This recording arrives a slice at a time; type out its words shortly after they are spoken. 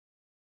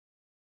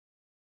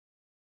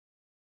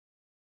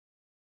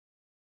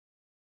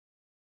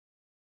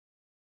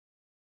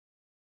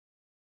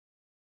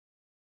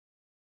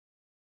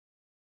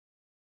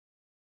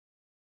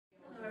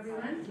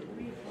everyone.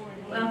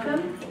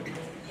 Welcome.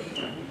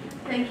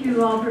 Thank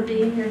you all for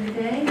being here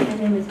today. My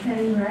name is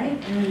Penny Wright,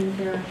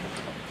 and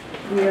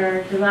we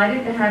are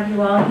delighted to have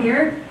you all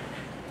here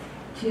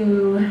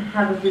to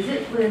have a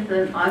visit with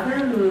an author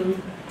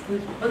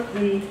whose book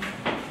we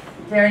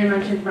very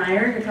much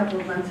admired a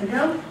few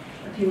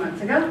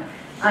months ago.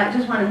 I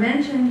just want to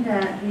mention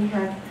that we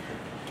have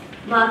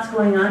lots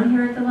going on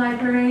here at the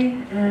library,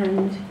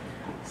 and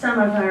some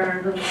of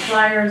our little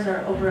flyers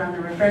are over on the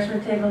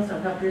refreshment table, so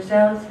help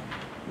yourselves.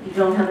 If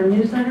you don't have a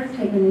newsletter,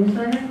 take a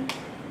newsletter.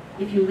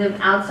 If you live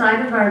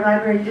outside of our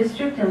library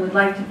district and would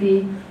like to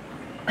be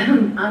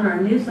on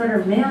our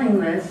newsletter mailing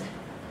list,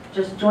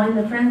 just join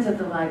the Friends of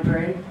the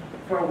Library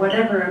for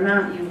whatever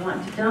amount you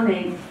want to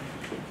donate,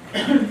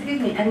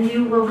 excuse me, and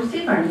you will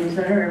receive our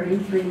newsletter every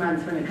 3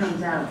 months when it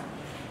comes out.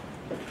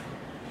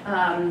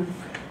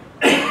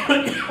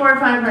 4 or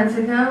 5 months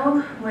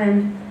ago,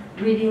 when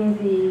reading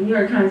the New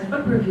York Times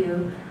book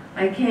review,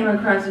 I came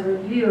across a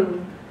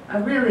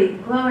really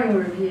glowing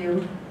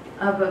review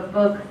of a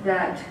book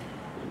that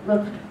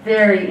looked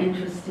very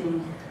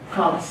interesting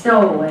called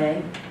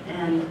Stowaway,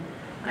 and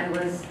I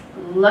was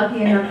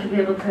lucky enough to be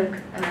able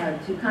to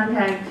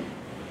contact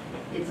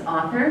its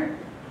author,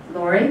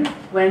 Laurie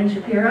Gwen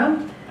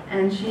Shapiro,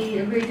 and she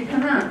agreed to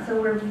come out.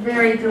 So we're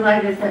very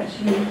delighted that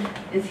she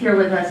is here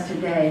with us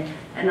today,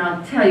 and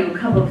I'll tell you a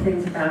couple of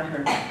things about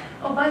her.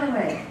 Oh, by the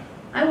way,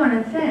 I want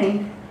to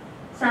thank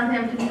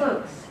Southampton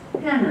Books.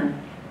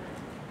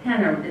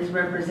 Hannah is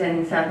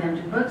representing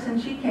Southampton Books, and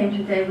she came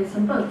today with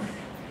some books.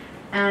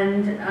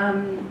 And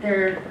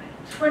they're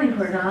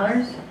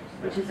 $24,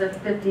 which is a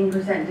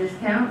 15%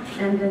 discount,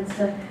 and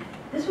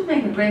this would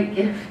make a great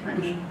gift. I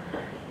mean,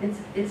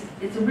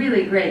 it's a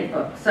really great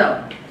book.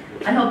 So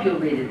I hope you'll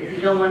read it. If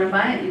you don't want to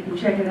buy it, you can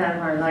check it out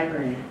of our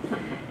library.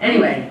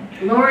 Anyway,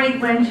 Laurie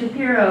Gwen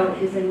Shapiro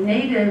is a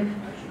native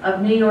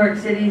of New York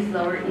City's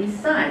Lower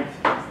East Side,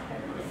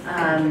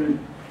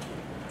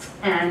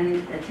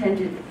 and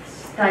attended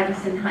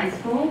Stuyvesant High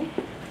School,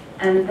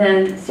 and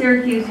then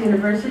Syracuse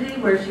University,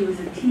 where she was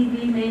a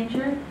TV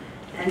major,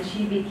 and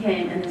she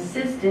became an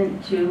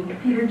assistant to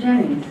Peter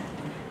Jennings.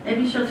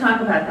 Maybe she'll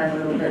talk about that a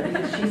little bit,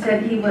 because she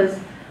said he was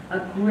a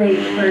great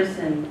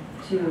person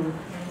to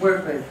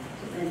work with,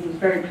 and he was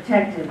very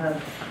protective of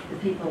the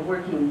people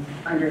working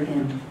under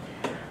him.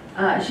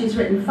 She's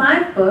written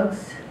 5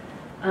 books.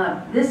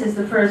 This is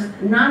the first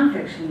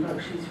nonfiction book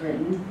she's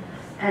written,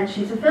 and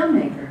she's a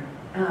filmmaker.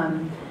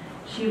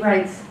 She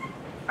writes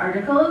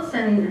articles,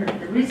 and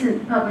the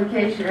recent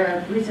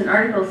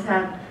articles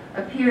have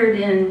appeared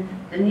in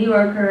the New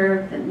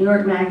Yorker, the New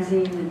York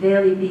Magazine, the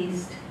Daily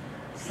Beast,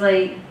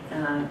 Slate,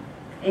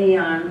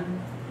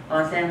 Aeon,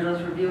 Los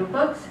Angeles Review of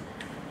Books,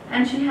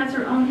 and she has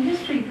her own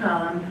history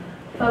column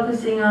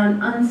focusing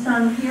on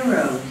unsung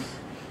heroes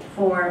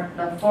for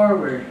The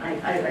Forward. I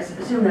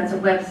assume that's a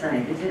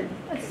website, is it?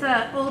 It's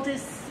the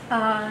oldest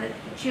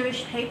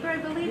Jewish paper, I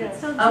believe.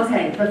 Yes. It's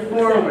okay, The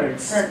Forward.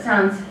 That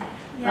sounds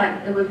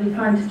like it would be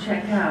fun to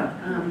check out.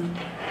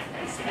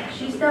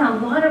 She's done a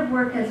lot of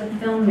work as a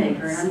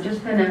filmmaker, and I'm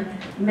just going to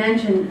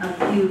mention a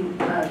few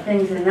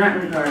things in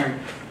that regard.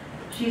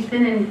 She's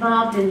been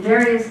involved in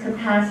various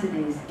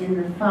capacities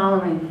in the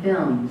following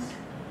films: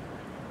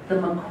 The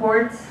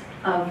McCourts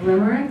of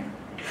Limerick,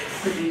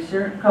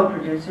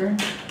 co-producer;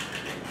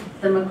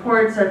 The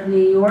McCourts of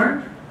New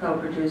York,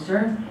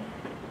 co-producer;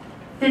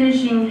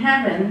 Finishing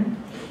Heaven,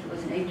 it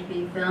was an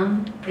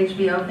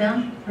HBO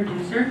film,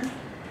 producer;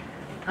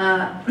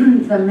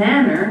 The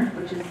Manor,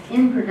 which is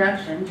in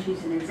production,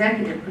 she's an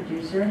executive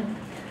producer;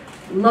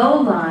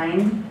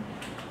 Lowline,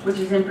 which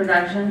is in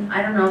production.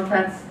 I don't know if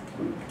that's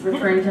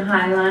referring to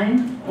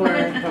Highline, or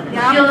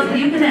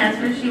you can ask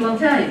her, she will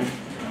tell you.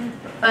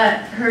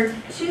 But her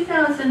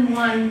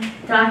 2001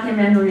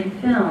 documentary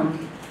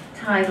film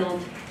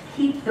titled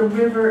Keep the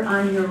River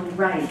on Your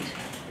Right,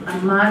 a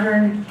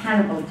modern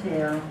Hannibal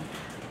tale,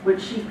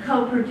 which she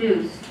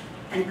co-produced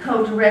and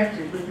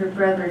co-directed with her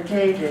brother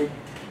David,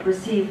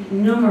 received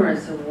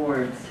numerous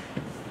awards,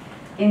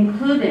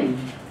 including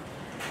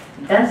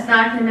Best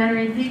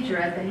Documentary Feature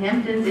at the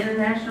Hamptons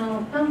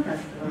International Film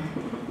Festival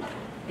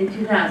in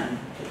 2000,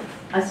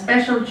 a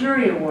Special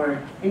Jury Award,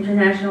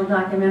 International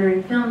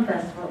Documentary Film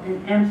Festival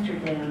in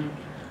Amsterdam,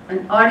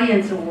 an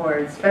Audience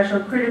Award, Special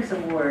Critics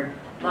Award,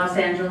 Los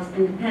Angeles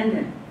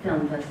Independent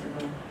Film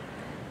Festival,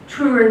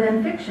 Truer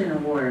Than Fiction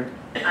Award,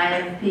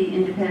 IFP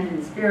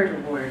Independent Spirit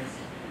Awards,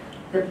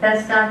 the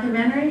Best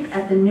Documentary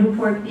at the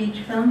Newport Beach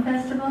Film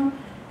Festival,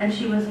 and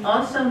she was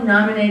also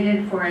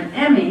nominated for an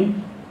Emmy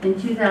in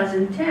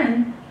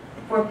 2010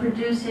 for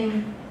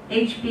producing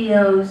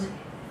HBO's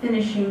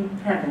Finishing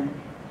Heaven.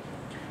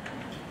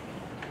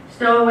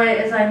 Stowaway,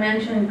 as I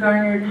mentioned,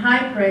 garnered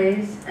high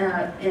praise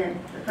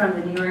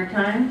from the New York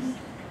Times,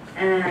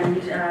 and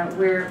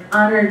we're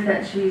honored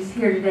that she's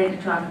here today to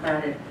talk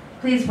about it.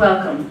 Please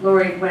welcome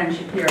Laurie Gwen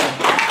Shapiro.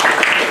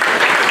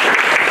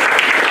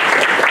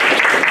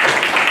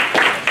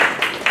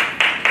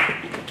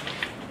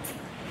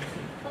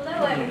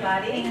 Hello,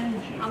 everybody.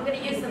 I'm going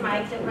to use the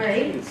mic, don't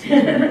Right.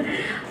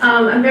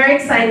 I'm very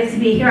excited to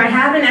be here. I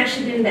haven't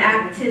actually been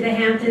back to the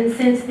Hamptons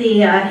since the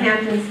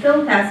Hamptons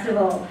Film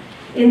Festival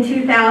in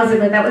 2000,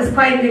 but that was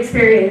quite an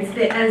experience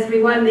as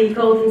we won the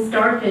Golden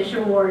Starfish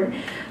Award.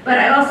 But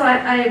I also,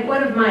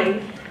 one of my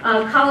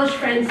college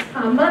friends'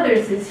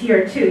 mothers is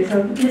here too.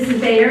 So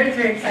Mrs. Bayer is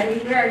very exciting.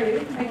 Where are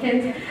you? I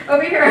can't,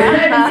 over here. I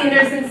haven't seen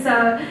her since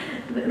the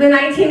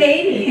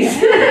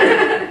 1980s.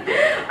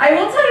 I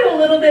will tell you a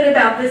little bit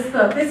about this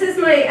book. This is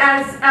my,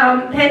 as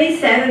Penny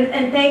said,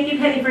 and thank you,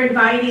 Penny, for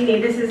inviting me.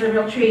 This is a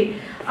real treat.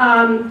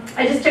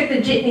 I just took the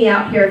jitney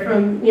out here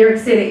from New York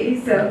City.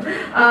 So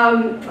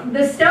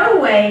The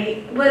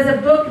Stowaway was a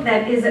book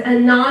that is a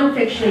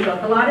nonfiction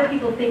book. A lot of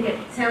people think it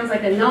sounds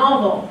like a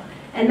novel.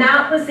 And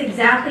that was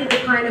exactly the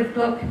kind of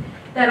book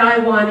that I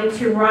wanted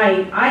to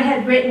write. I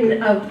had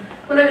written,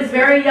 when I was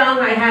very young,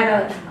 I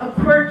had a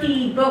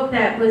quirky book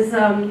that was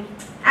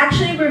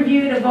actually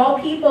reviewed, of all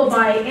people,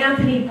 by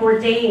Anthony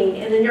Bourdain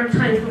in the New York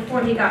Times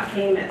before he got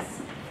famous.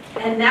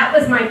 And that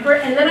was my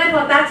first, and then I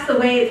thought that's the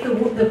way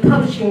the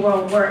publishing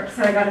world works.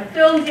 So I got a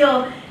film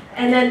deal,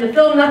 and then the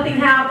film, nothing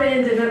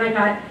happened, and then I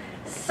got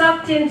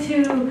sucked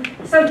into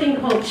something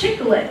called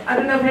Chick-lit. I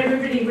don't know if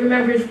everybody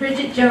remembers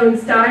Bridget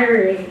Jones'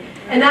 Diary.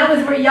 And that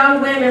was where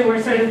young women were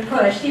sort of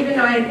pushed, even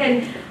though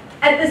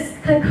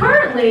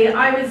concurrently,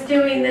 I was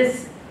doing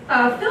this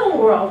film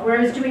world where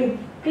I was doing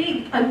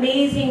big,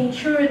 amazing,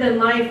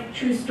 truer-than-life,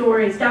 true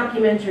stories,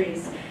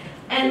 documentaries.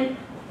 And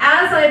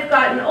as I've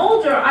gotten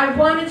older, I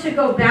wanted to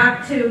go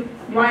back to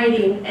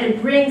writing and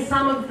bring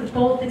some of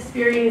both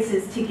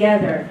experiences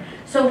together.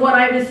 So what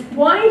I was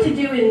wanting to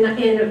do in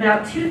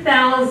about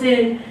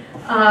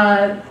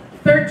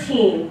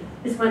 2013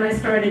 is when I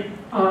started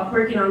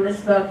working on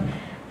this book.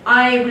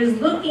 I was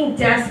looking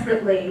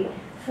desperately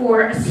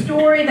for a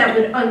story that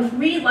would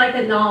read like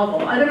a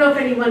novel. I don't know if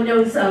anyone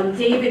knows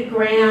David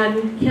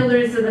Grann,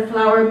 Killers of the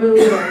Flower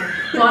Moon, or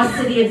Lost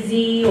City of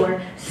Z,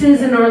 or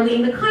Susan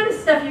Orlean, the kind of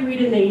stuff you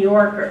read in The New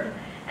Yorker.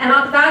 And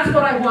that's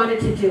what I wanted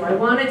to do. I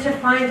wanted to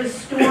find a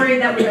story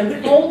that would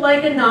unfold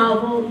like a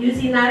novel,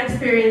 using that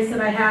experience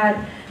that I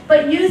had,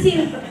 but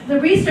using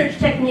the research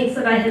techniques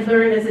that I had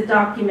learned as a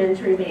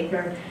documentary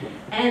maker.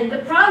 And the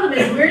problem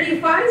is, where do you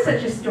find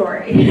such a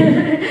story?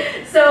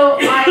 So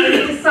I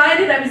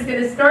decided I was going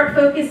to start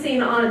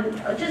focusing on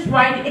just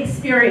writing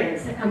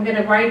experience. I'm going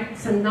to write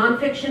some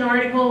nonfiction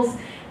articles,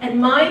 and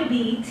my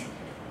beat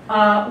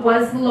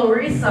was the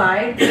Lower East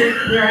Side,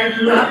 where I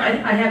grew up.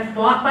 I have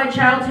bought my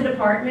childhood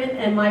apartment,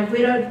 and my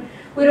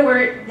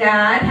widower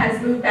dad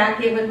has moved back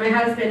in with my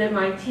husband and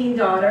my teen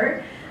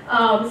daughter.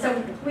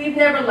 So we've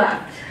never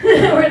left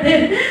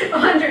within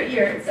 100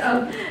 years.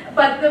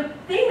 But the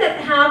thing that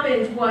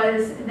happened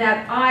was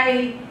that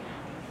I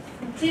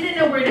didn't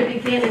know where to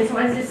begin, and so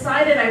I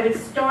decided I would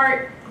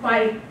start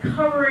by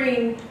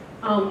covering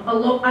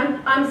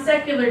I'm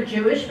secular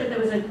Jewish, but there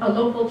was a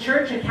local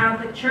church, a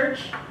Catholic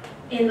church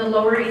in the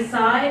Lower East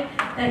Side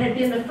that had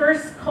been the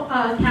first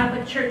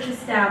Catholic church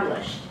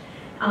established.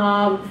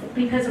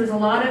 Because there was a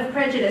lot of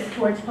prejudice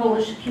towards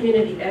Polish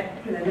community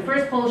back then, the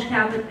first Polish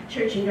Catholic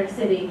church in New York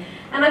City.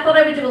 And I thought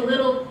I would do a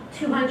little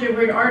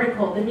 200-word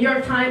article. The New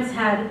York Times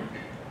had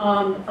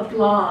a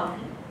blog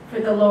for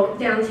the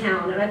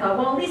downtown, and I thought,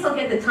 well, at least I'll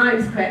get the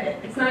Times credit.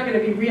 It's not going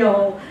to be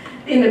real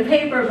in the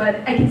paper,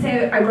 but I can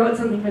say I wrote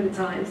something for the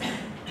Times.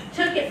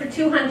 Took it for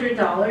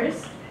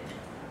 $200.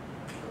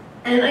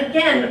 And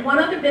again, one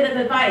other bit of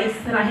advice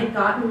that I had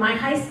gotten, my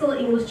high school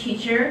English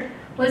teacher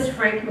was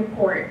Frank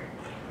McCourt.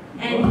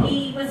 And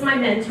he was my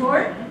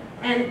mentor,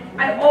 and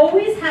I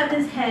always have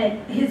his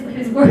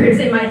words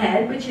in my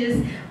head, which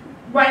is,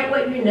 write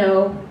what you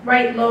know,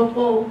 write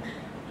local.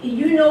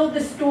 You know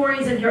the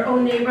stories of your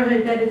own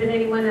neighborhood better than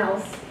anyone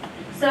else.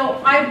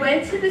 So I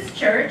went to this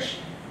church,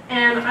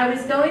 and I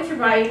was going to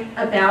write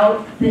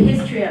about the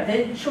history of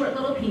it, a short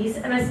little piece,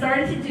 and I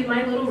started to do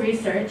my little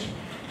research,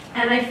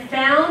 and I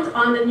found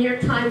on the New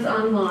York Times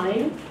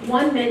online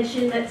one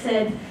mention that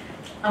said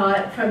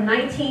from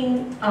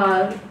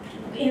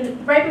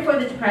right before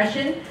the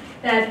Depression,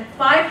 that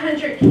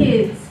 500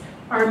 kids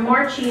are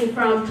marching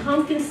from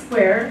Tompkins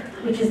Square,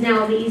 which is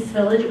now in the East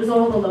Village, it was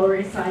all the Lower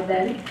East Side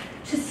then,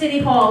 to City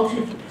Hall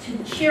to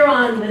cheer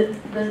on the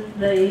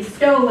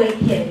stowaway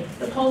kid,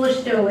 the Polish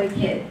stowaway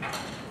kid,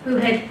 who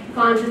had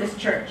gone to this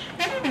church.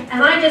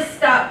 And I just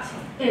stopped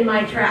in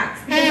my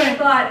tracks, because I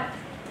thought,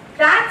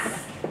 that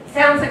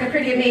sounds like a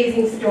pretty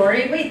amazing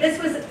story. Wait, this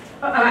was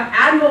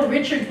Admiral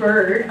Richard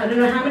Byrd. I don't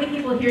know how many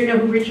people here know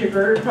who Richard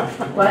Byrd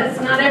was.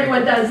 Not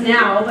everyone does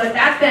now, but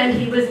back then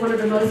he was one of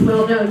the most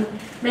well-known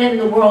men in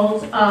the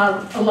world,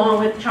 along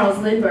with Charles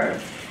Lindbergh.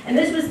 And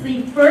this was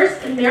the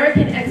first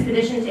American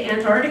expedition to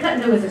Antarctica,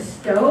 and there was a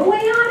stowaway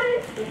on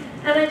it.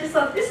 And I just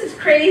thought, this is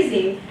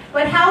crazy.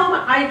 But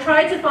I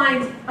tried to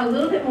find a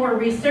little bit more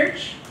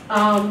research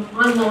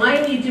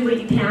online. You do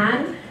what you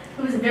can.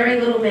 There was very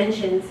little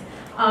mentions.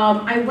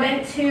 I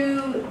went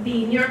to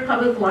the New York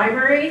Public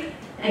Library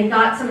and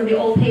got some of the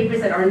old papers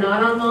that are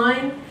not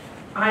online.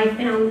 I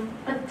found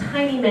a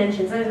tiny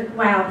mentions. I was like,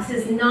 wow, this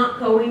is not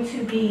going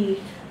to be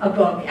a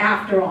book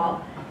after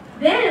all.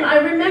 then I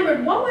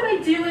remembered, what would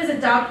I do as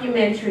a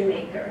documentary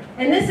maker?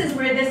 And this is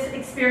where this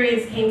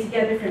experience came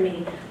together for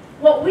me.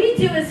 What we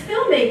do as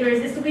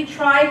filmmakers is we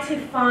try to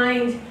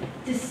find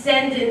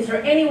descendants or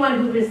anyone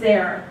who was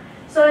there.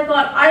 So I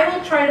thought, I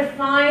will try to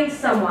find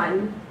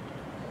someone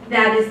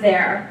that is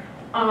there,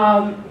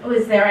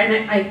 was there,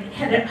 and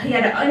he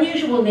had an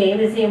unusual name.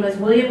 His name was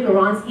William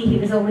Goronsky. He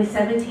was only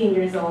 17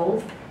 years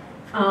old.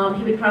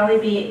 He would probably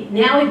be,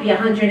 now he'd be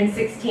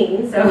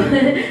 116, so,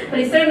 but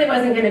he certainly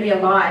wasn't going to be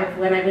alive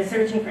when I was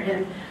searching for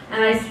him.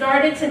 And I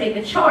started to make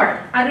a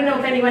chart. I don't know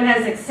if anyone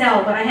has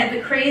Excel, but I had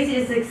the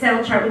craziest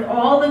Excel chart with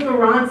all the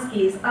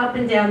Goronskys up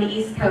and down the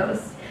East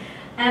Coast.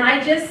 And I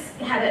just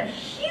had a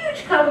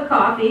huge cup of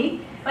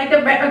coffee, like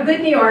a good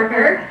New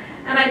Yorker,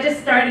 and I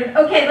just started,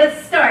 okay, let's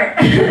start.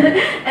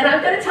 And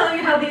I'm going to tell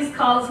you how these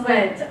calls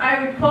went. I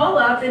would call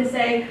up and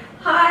say,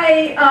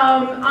 hi,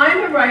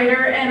 I'm a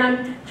writer, and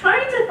I'm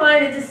trying to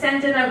find a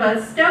descendant of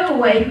a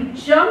stowaway who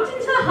jumped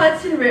into the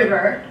Hudson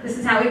River, this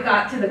is how he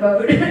got to the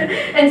boat,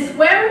 and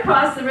swam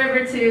across the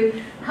river to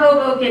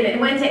Hoboken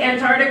and went to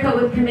Antarctica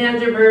with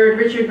Commander Byrd,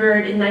 Richard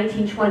Byrd, in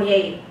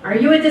 1928. Are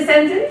you a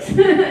descendant?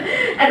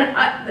 And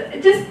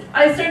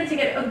I started to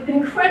get an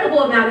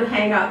incredible amount of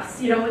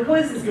hang-ups, you know, like, who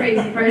is this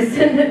crazy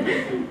person?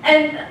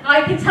 And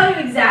I can tell you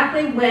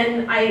exactly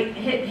when I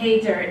hit pay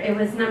dirt. It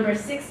was number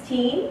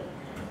 16.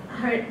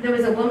 There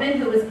was a woman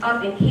who was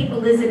up in Cape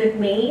Elizabeth,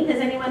 Maine. Has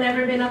anyone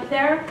ever been up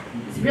there?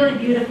 It's really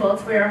beautiful.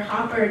 It's where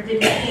Hopper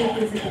did his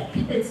paintings.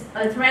 It's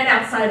right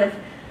outside of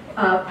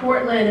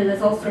Portland, and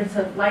there's all sorts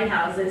of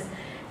lighthouses.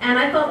 And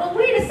I thought, well,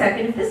 wait a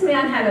second. If this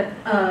man had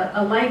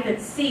a life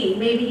at sea,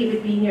 maybe he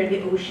would be near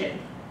the ocean.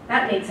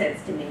 That made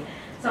sense to me.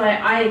 So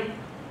I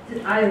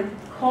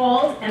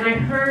called, and I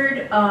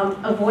heard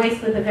a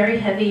voice with a very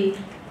heavy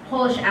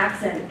Polish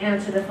accent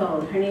answer the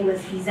phone. Her name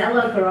was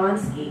Gisela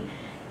Goronsky.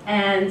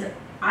 And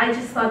I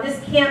just thought, this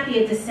can't be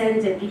a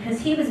descendant,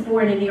 because he was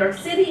born in New York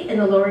City in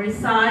the Lower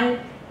East Side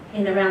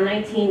in around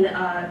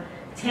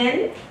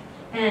 1910,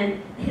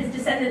 and his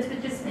descendants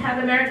would just have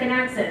American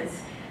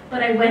accents.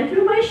 But I went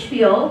through my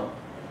spiel,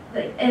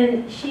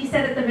 and she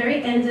said at the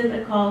very end of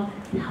the call,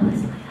 "How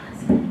is my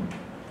husband?"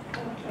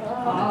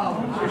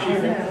 Oh,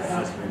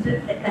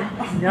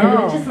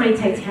 That was just my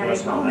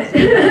Titanic moment.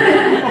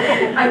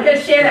 I'm going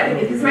to share that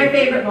with you. This is my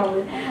favorite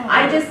moment.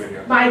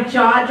 My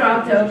jaw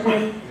dropped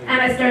open,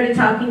 and I started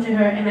talking to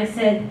her, and I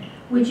said,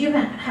 would you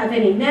have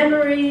any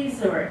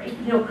memories, or,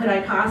 you know, could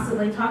I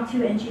possibly talk to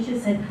you? And she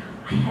just said,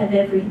 I have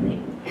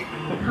everything.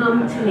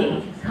 Come to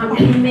me. Come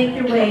and make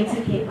your way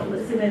to Cape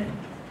Elizabeth.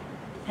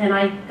 And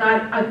I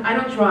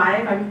don't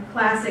drive, I'm a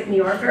classic New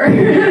Yorker,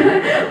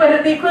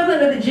 but the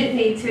equivalent of the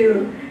jitney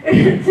to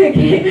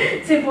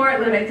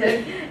Portland I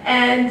took.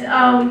 And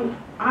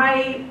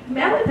I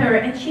met with her,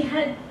 and she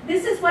had,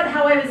 this is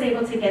how I was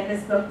able to get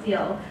this book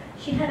deal.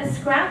 She had a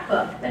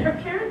scrapbook that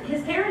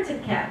his parents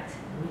had kept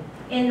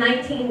in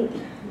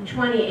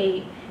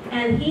 1928,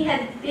 and he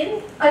had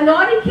been a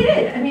naughty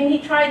kid. I mean, he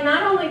tried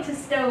not only to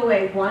stow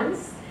away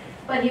once,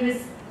 but he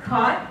was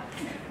caught.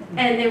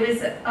 And he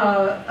was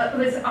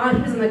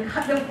on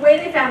the way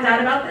they found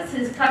out about this,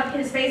 his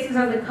face was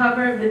on the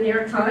cover of the New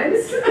York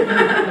Times.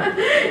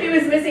 He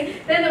was missing.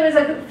 Then there was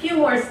a few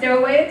more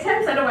stowaway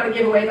attempts. I don't want to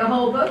give away the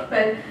whole book,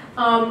 but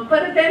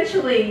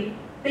eventually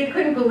they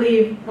couldn't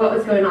believe what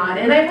was going on.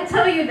 And I will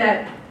tell you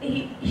that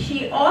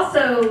she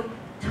also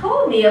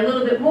told me a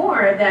little bit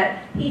more,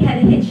 that he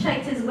had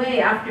hitchhiked his way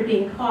after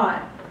being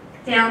caught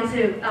down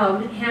to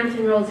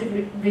Hampton Roads,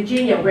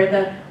 Virginia, where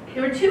there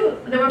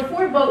were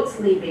 4 boats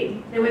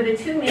leaving. There were the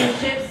 2 main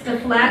ships. The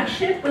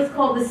flagship was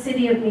called the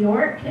City of New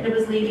York, and it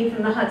was leaving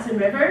from the Hudson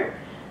River.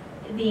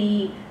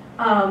 The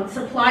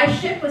supply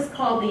ship was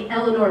called the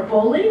Eleanor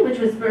Bowling, which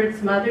was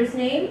Byrd's mother's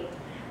name,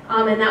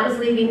 and that was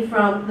leaving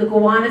from the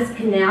Gowanus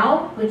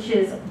Canal, which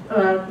is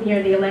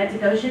near the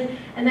Atlantic Ocean.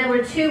 And there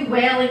were 2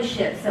 whaling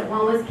ships, that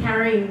one was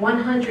carrying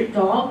 100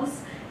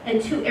 dogs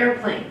and 2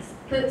 airplanes.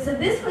 So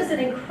this was an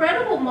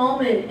incredible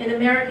moment in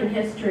American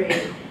history.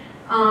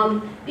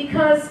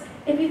 Because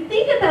if you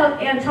think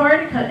about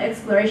Antarctica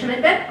exploration, I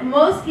bet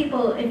most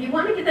people, if you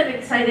want to get them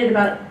excited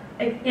about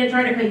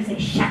Antarctica, you say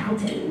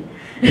Shackleton.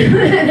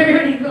 And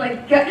everybody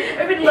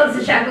loves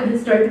the Shackleton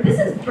story, but this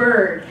is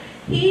Byrd.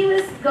 He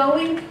was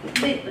going,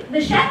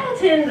 the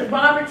Shackleton,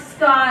 Robert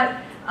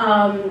Scott,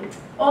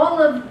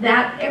 all of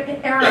that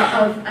era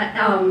of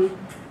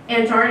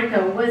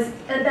Antarctica was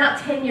about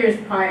 10 years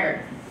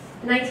prior.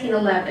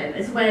 1911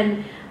 is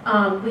when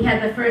we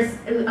had the first,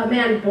 a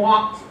man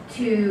walked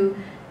to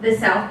the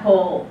South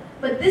Pole.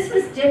 But this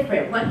was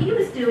different. What he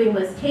was doing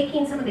was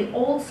taking some of the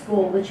old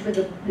school, which were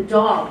the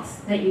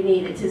dogs that you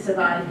needed to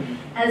survive,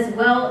 as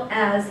well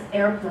as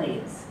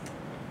airplanes.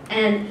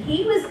 And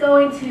he was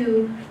going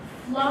to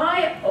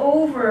fly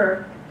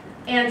over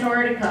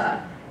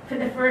Antarctica for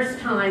the first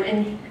time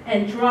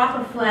and drop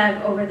a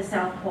flag over the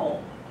South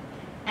Pole.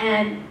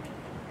 And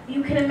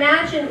you can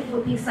imagine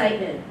the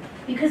excitement.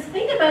 Because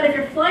think about if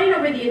you're flying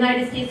over the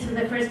United States for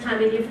the first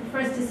time and you're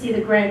first to see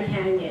the Grand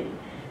Canyon.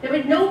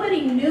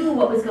 Nobody knew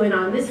what was going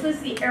on. This was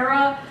the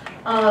era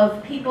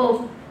of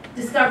people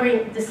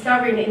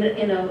discovering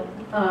in a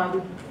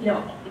you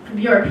know, from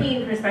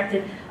European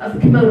perspective of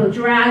Komodo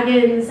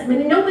dragons. I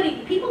mean,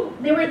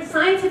 there were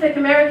Scientific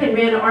American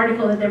ran an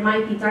article that there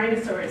might be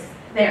dinosaurs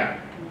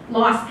there,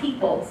 lost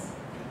peoples.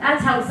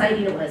 That's how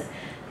exciting it was.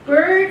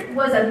 Byrd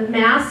was a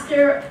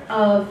master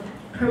of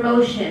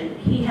promotion.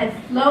 He had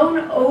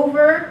flown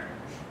over,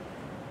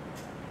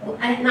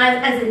 not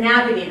as a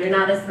navigator,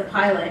 not as the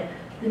pilot,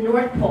 the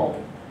North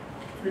Pole.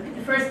 The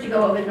first to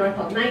go over the North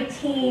Pole,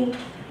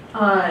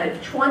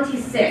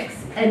 1926.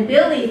 And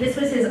Billy, this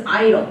was his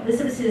idol.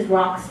 This was his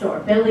rock star,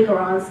 Billy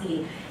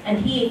Goronsky. And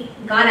he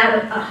got out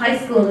of high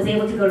school and was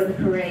able to go to the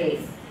parade.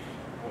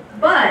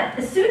 But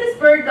as soon as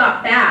Byrd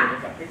got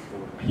back,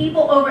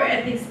 people over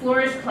at the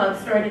Explorers Club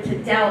started to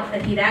doubt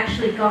that he'd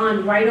actually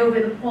gone right over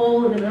the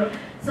pole.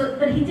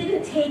 But he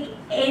didn't take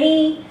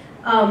any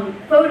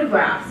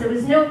photographs. There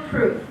was no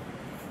proof.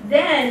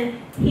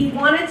 Then he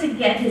wanted to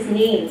get his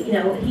name. You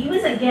know, he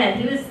was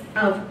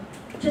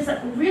just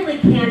really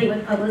candy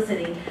with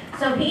publicity.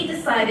 So he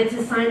decided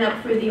to sign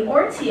up for the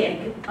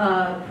Ortiz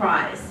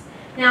Prize.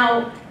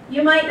 Now,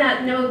 you might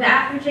not know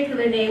that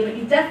particular name, but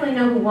you definitely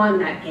know who won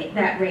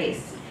that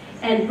race.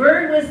 And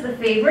Byrd was the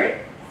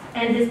favorite,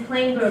 and his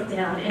plane broke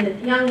down, and a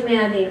young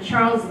man named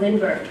Charles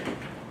Lindbergh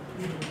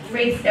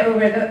raced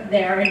over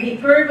there.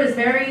 And Byrd was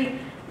very,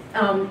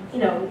 you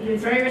know, he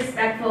was very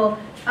respectful.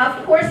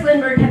 Of course,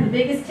 Lindbergh had the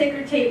biggest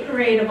ticker tape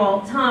parade of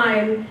all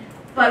time.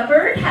 But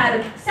Byrd had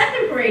a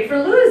second parade for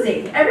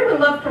losing. Everyone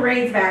loved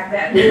parades back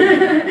then.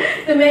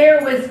 The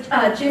mayor was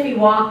Jimmy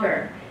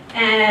Walker,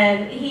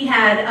 and he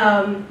had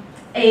a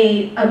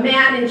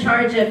man in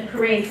charge of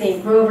parades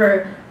named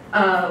Grover,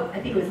 I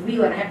think it was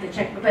Wheelan, I have to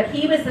check, but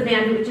he was the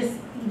man who would just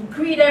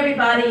greet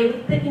everybody.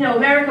 You know,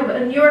 America,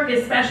 but New York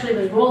especially,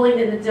 was rolling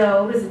in the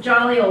dough. It was a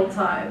jolly old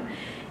time.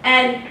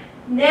 And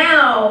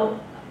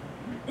now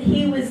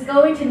he was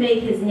going to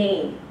make his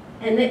name.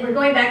 And we're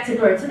going back to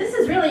Byrd. So this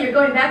is really, you're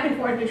going back and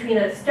forth between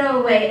a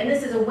stowaway, and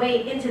this is a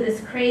way into this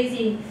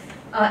crazy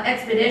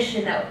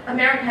expedition that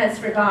America has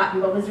forgotten,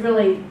 but was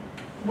really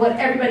what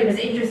everybody was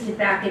interested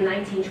back in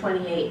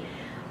 1928.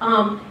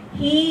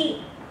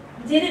 He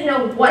didn't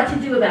know what to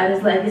do about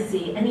his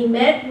legacy, and he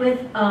met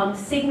with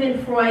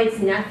Sigmund Freud's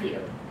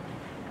nephew,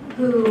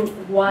 who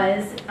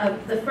was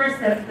the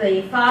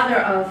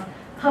father of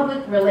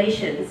public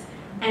relations.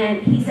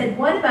 And he said,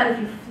 what about if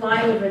you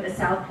fly over the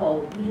South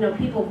Pole? You know,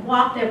 people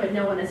walk there, but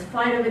no one has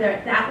flown over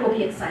there. That will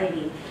be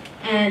exciting.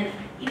 And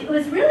it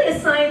was really a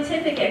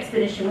scientific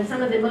expedition with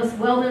some of the most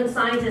well-known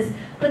scientists,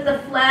 but the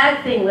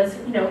flag thing was,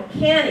 you know,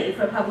 canny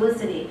for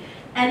publicity.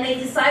 And they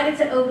decided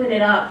to open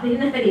it up. They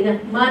didn't have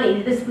enough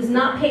money. This was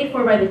not paid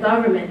for by the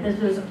government. This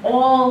was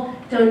all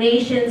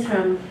donations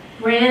from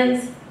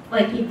brands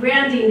like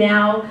eBranding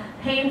now,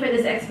 paying for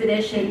this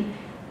expedition.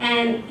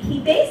 And he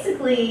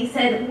basically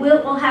said,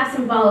 we'll have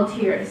some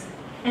volunteers.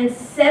 And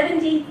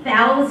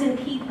 70,000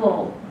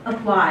 people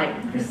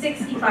applied for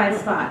 65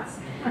 spots.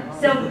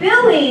 So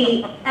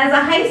Billy, as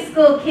a high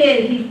school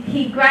kid,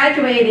 he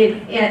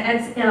graduated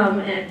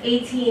at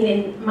 18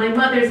 in my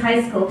mother's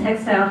high school,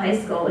 Textile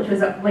High School, which was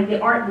like the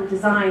art and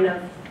design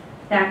of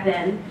back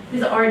then. He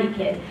was an arty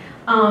kid.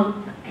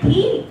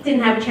 He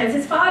didn't have a chance.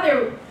 His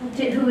father,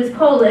 who was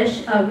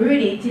Polish,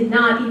 Rudy, did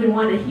not even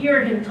want to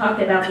hear him talk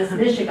about this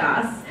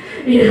Michigas.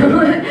 You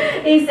know,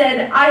 he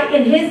said,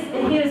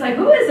 he was like,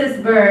 who is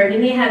this Byrd?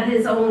 And he had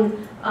his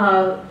own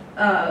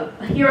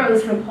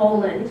heroes from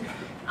Poland.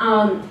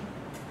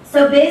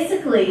 So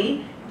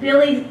basically,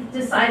 Billy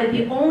decided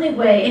the only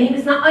way, and he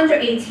was not under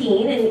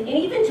 18, and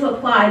even to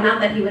apply, not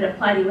that he would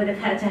apply, he would have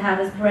had to have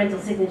his parental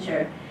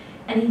signature.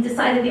 And he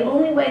decided the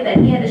only way that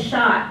he had a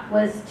shot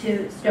was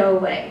to stow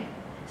away.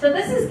 So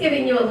this is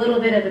giving you a little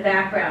bit of the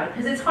background,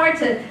 because it's hard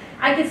to,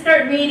 I could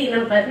start reading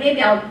them, but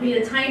maybe I'll read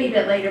a tiny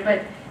bit later,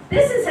 but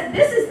this is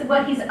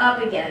what he's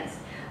up against.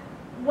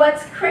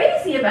 What's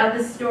crazy about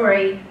this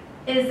story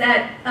is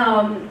that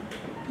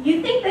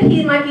you think that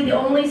he might be the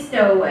only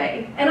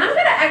stowaway. And I'm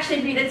going to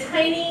actually read a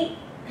tiny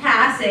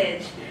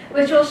passage,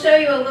 which will show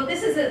you a little,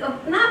 this is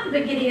not the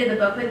beginning of the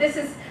book, but this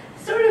is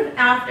sort of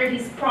after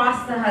he's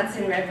crossed the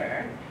Hudson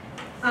River.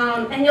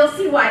 And you'll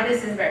see why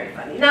this is very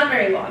funny. Not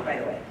very long, by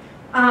the way.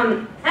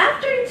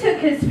 After he took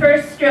his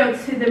first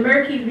strokes through the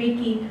murky,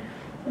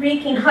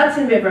 reeking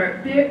Hudson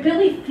River,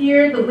 Billy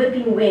feared the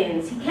whipping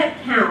winds. He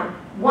kept count.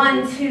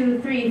 1,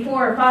 2, 3,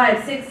 4,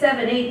 5, 6,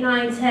 7, 8,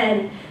 9,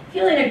 10,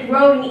 feeling a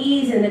growing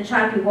ease in the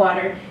choppy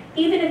water,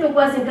 even if it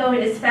wasn't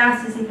going as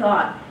fast as he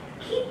thought.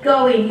 Keep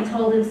going, he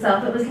told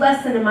himself. It was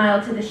less than a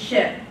mile to the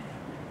ship.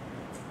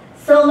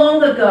 So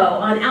long ago,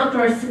 on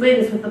outdoor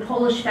swims with the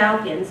Polish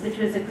Falcons, which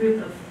was a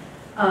group of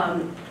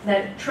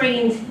that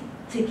trained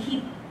to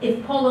keep,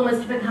 if Poland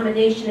was to become a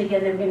nation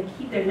again, they were going to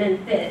keep their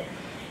men fit.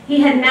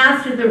 He had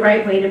mastered the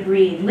right way to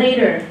breathe.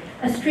 Later,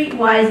 a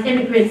streetwise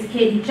immigrant's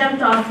kid, he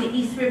jumped off the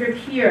East River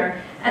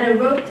Pier at a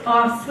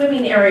roped-off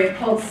swimming area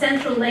called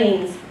Central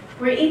Lanes,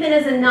 where even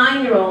as a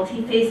 9-year-old,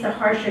 he faced a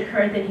harsher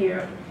current than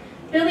here.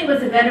 Billy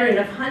was a veteran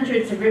of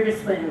hundreds of river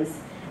swims.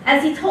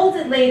 As he told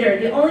it later,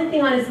 the only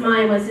thing on his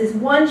mind was his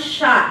one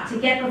shot to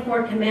get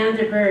before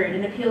Commander Byrd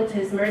and appeal to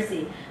his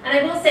mercy. And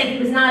I will say he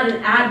was not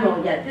an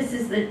admiral yet. This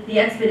is the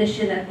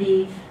expedition that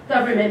the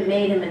government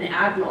made him an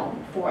admiral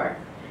for.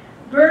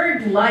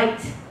 Byrd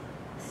liked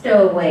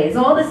stowaways.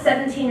 All the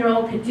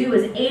 17-year-old could do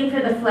was aim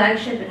for the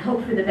flagship and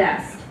hope for the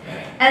best.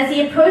 As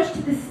he approached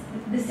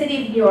the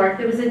city of New York,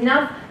 there was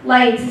enough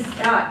light to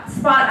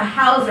spot a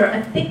hawser,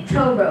 a thick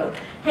tow rope,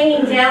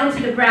 hanging down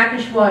to the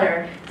brackish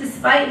water.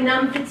 Despite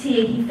numb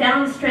fatigue, he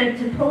found the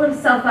strength to pull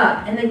himself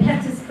up and then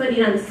kept his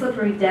footing on the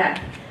slippery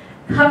deck.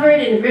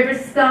 Covered in river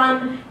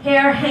scum,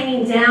 hair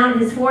hanging down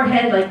his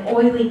forehead like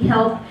oily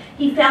kelp,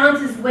 he found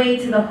his way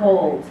to the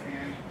hold.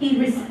 He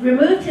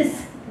removed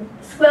his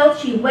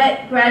squelchy,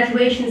 wet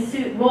graduation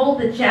suit,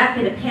 rolled the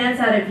jacket and pants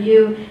out of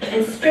view,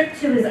 and stripped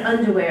to his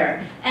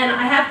underwear. And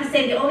I have to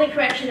say, the only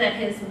correction that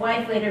his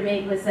wife later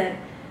made was that,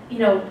 you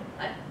know,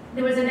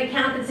 there was an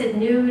account that said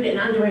nude and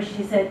underwear.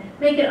 She said,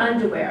 make it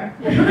underwear.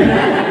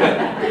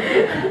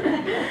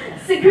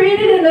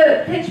 Secreted in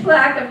the pitch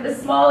black of the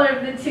smaller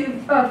of the two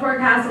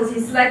forecastles he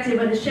selected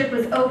when the ship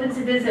was open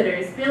to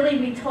visitors, Billy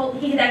retold,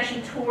 he had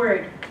actually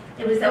toured.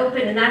 It was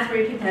open, and that's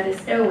where he picked out his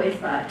stowaway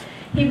spot.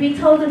 He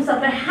retold himself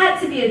there had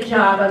to be a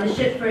job on the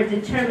ship for a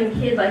determined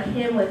kid like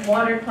him with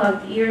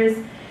water-clogged ears.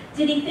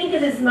 Did he think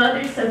of his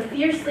mother, so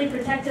fiercely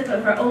protective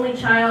of her only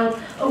child,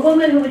 a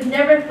woman who had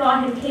never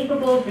thought him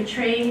capable of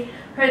betraying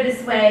her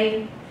this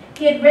way?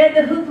 He had read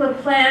the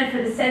hoopla plan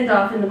for the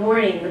send-off in the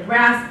morning, with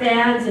brass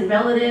bands and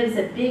relatives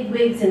and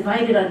bigwigs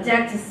invited on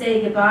deck to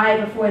say goodbye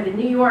before the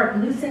New York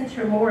loosened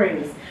her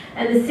moorings,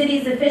 and the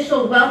city's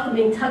official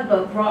welcoming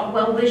tugboat brought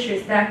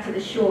well-wishers back to the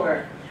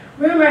shore.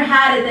 Rumor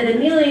had it that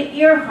Amelia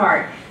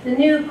Earhart, the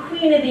new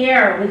queen of the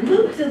air, would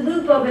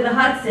loop-de-loop over the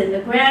Hudson,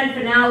 the grand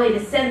finale to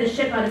send the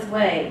ship on its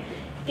way.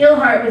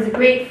 Earhart was a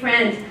great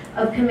friend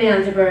of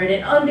Commander Byrd,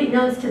 and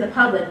unbeknownst to the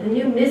public, the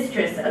new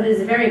mistress of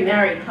his very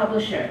married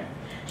publisher.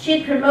 She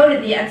had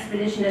promoted the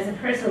expedition as a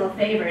personal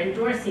favor,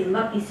 endorsing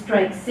Lucky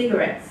Strike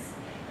cigarettes.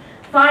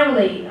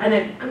 Finally, and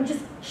I'm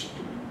just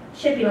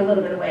chipping a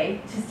little bit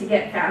away just to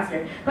get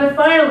faster, but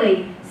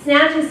finally,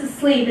 snatches of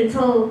sleep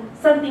until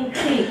something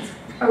creaked.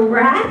 A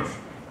rat?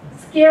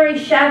 Scary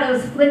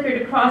shadows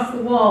flickered across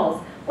the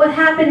walls. What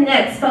happened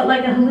next felt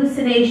like a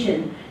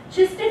hallucination.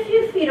 Just a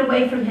few feet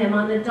away from him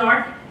on the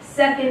dark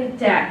second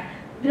deck,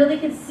 Billy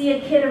could see a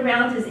kid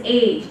around his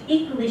age,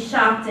 equally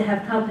shocked to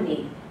have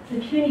company. The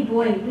puny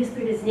boy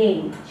whispered his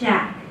name,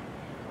 Jack.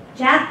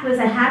 Jack was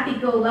a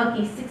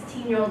happy-go-lucky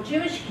 16-year-old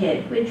Jewish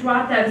kid who had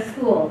dropped out of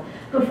school.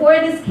 Before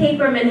this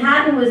caper,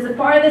 Manhattan was the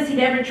farthest he'd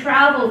ever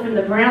traveled from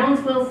the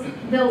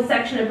Brownsville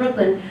section of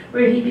Brooklyn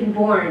where he'd been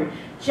born.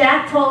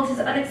 Jack told his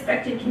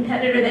unexpected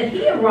competitor that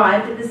he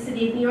arrived at the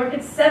city of New York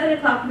at 7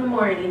 o'clock in the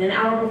morning, an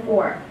hour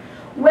before.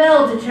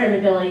 Well,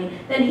 determined Billy,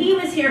 then he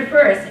was here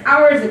first,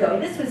 hours ago.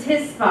 This was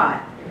his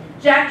spot.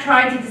 Jack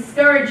tried to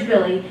discourage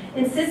Billy,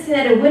 insisting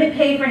that it wouldn't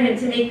pay for him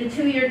to make the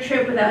 2-year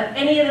trip without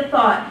any of the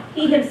thought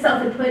he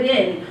himself had put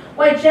in.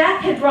 Why,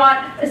 Jack had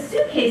brought a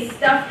suitcase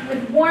stuffed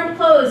with warm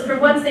clothes for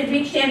once they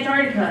reached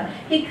Antarctica.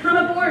 He'd come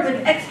aboard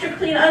with extra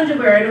clean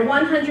underwear and a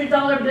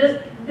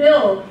 $100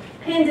 bill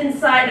pinned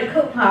inside a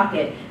coat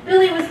pocket.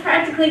 Billy was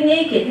practically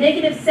naked.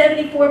 Negative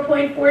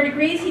 74.4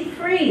 degrees, he'd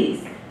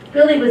freeze.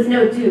 Billy was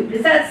no dupe.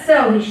 Is that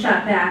so? He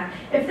shot back.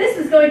 If this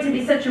was going to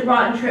be such a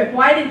rotten trip,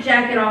 why did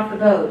Jack get off the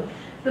boat?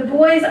 The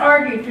boys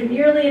argued for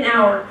nearly an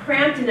hour,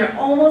 cramped in their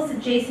almost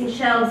adjacent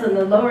shelves on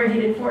the lower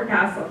hidden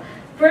forecastle.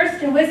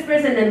 First in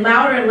whispers and then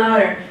louder and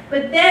louder.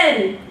 But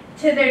then,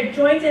 to their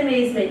joint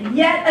amazement,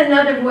 yet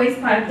another voice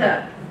piped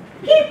up.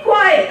 Keep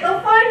quiet, they'll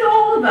find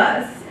all of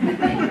us.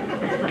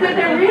 Could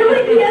there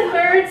really be a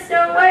third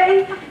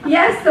stowaway?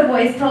 Yes, the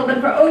voice told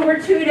them, for over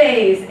 2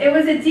 days. It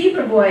was a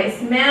deeper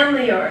voice,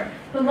 manlier,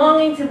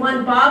 belonging to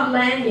one Bob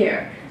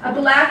Lanier, a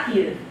black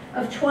youth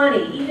of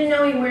 20, even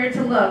knowing where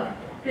to look.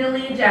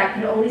 Billy and Jack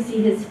could only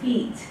see his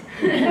feet.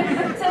 So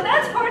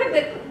that's part of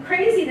the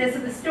craziness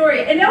of the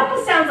story. And it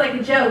almost sounds like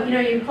a joke. You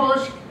know, a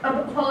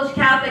Polish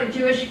Catholic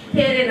Jewish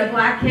kid and a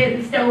black kid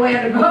who stow away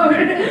on a boat.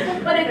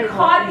 But it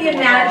caught the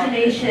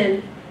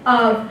imagination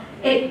of,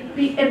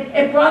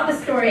 it brought the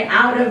story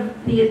out of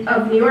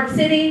New York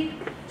City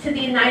to the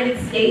United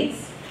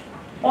States.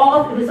 It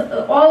was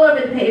all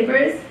over the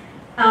papers.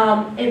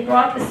 It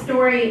brought the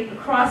story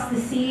across the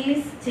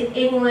seas to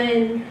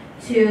England,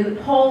 to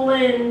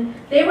Poland.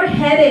 They were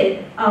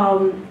headed,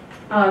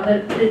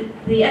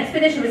 the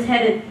expedition was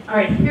headed, all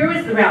right, here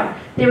was the route.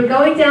 They were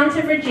going down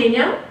to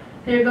Virginia,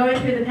 they were going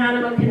through the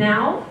Panama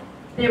Canal,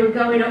 they were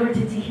going over to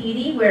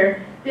Tahiti,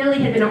 where Billy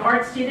had been an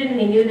art student and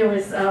he knew there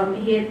was,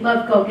 he had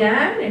loved Gauguin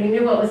and he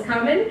knew what was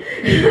coming.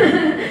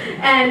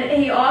 And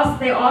they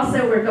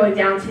also were going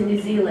down to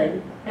New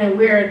Zealand and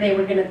where they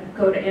were gonna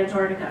go to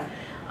Antarctica.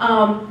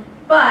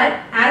 But,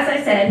 as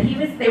I said,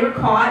 they were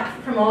caught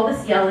from all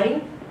this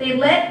yelling. They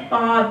let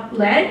Bob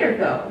Lanier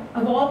go,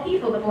 of all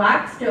people, the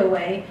black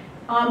stowaway.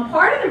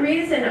 Part of the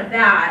reason of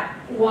that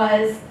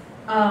was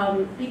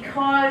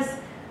because,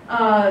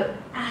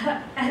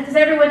 does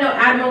everyone know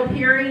Admiral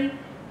Peary?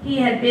 he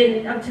had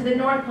been up to the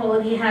North Pole,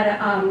 and he had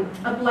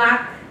a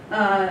black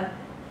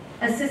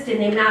assistant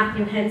named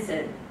Matthew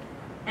Henson.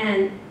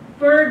 And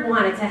Byrd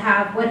wanted to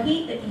have what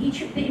he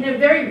in a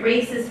very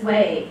racist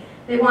way,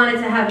 they wanted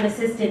to have an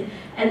assistant.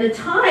 And the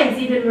Times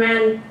even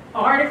ran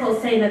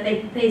articles saying that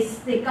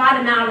they got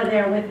him out of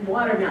there with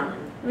watermelon.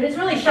 I mean, it's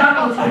really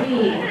shocking to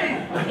read.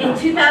 In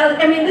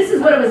 2000, I mean, this is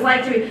what it was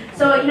like to read.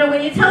 So, you know,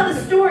 when you tell the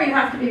story, you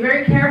have to be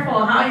very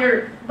careful how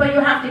but you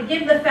have to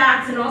give the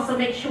facts and also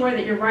make sure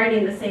that you're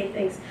writing the same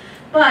things.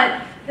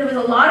 But there was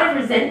a lot of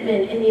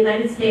resentment in the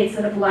United States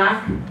that a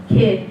black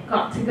kid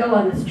got to go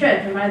on this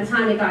trip. And by the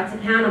time he got to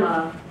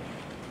Panama,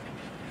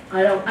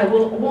 I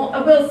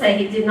will say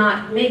he did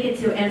not make it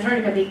to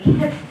Antarctica, but he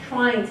kept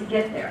trying to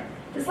get there.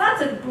 There's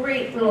lots of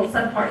great little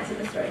subparts of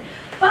the story.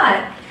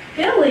 But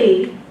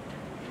Billy,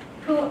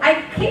 who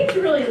I came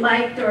to really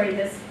like during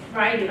this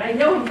writing, I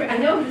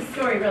know his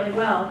story really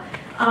well,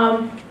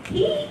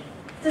 he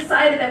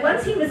decided that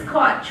once he was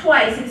caught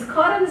twice, he was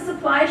caught on the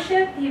supply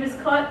ship, he was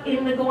caught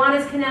in the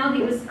Gowanus Canal,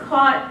 he was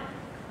caught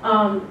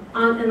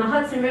in the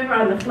Hudson River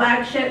on the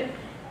flagship,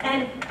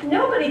 and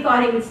nobody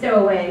thought he would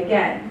stow away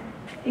again,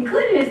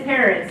 including his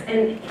parents.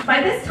 And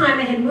by this time,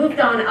 they had moved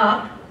on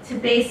up to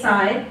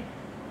Bayside.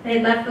 They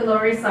had left the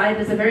Lower East Side.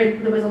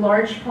 There was a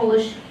large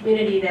Polish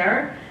community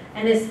there,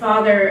 and his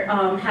father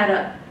had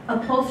a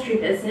upholstery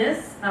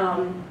business.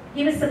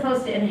 He was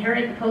supposed to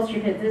inherit the upholstery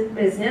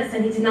business,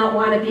 and he did not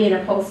want to be an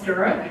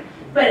upholsterer.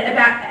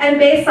 And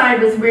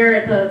Bayside was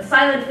where the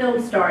silent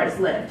film stars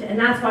lived, and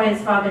that's why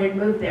his father had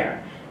moved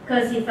there,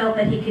 because he felt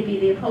that he could be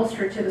the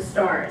upholsterer to the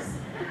stars.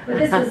 But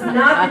this was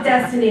not the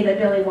destiny that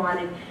Billy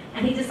wanted,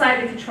 and he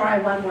decided to try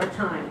one more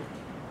time.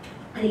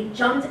 And he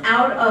jumped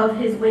out of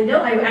his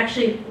window. I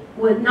actually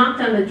knocked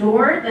on the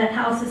door. That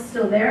house is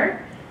still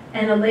there.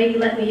 And a lady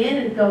let me in,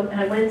 and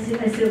I saw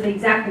the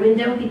exact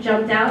window he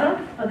jumped out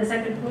of the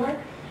second floor.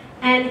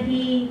 And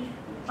he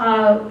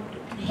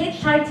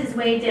hitchhiked his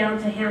way down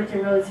to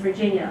Hampton Roads,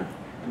 Virginia,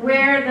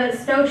 where the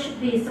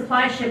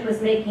supply ship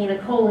was making a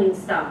coaling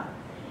stop.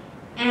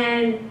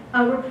 And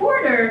a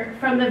reporter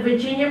from the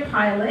Virginia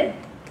Pilot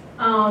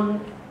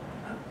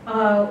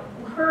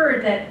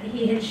heard that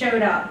he had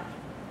showed up.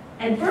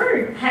 And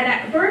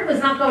Byrd was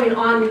not going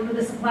on with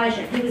the supply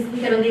ship. He was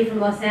going to leave from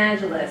Los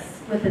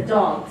Angeles with the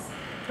dogs.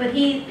 But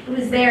he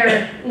was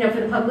there, you know, for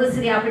the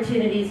publicity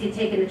opportunities. He'd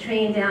taken the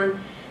train down.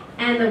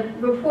 And the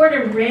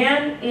reporter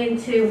ran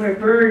into where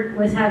Byrd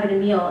was having a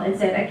meal and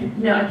said, I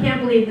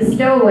can't believe the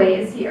stowaway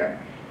is here.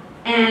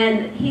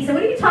 And he said,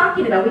 what are you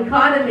talking about? We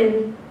caught him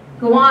in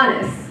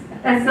Gowanus.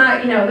 That's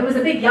not, there was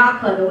a big yacht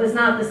club. It was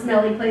not the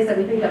smelly place that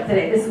we think of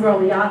today. This is where all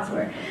the yachts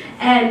were.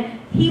 And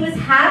he was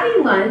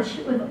having lunch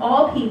with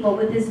all people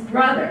with his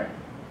brother.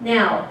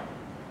 Now,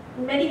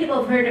 many people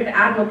have heard of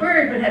Admiral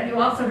Byrd, but have you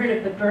also heard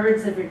of the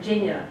Byrds of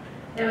Virginia?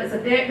 There was a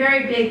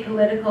very big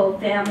political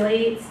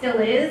family, it still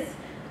is.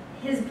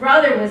 His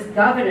brother was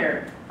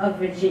governor of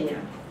Virginia.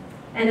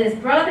 And his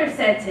brother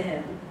said to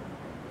him,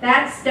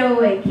 that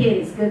stowaway kid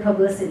is good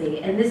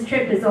publicity, and this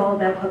trip is all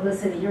about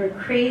publicity. You're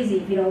crazy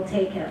if you don't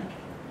take him.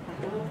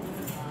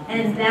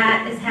 And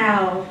that is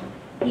how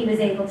he was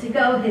able to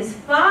go. His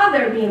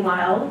father,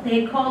 meanwhile,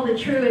 they had called the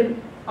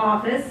truant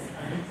office.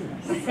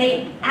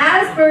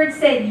 As Byrd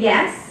said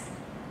yes,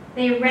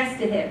 they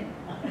arrested him.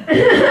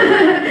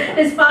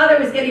 His father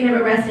was getting him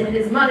arrested, and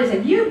his mother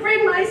said, you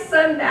bring my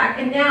son back.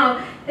 And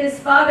now his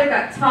father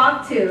got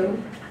talked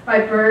to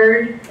by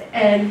Byrd,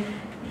 and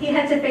he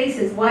had to face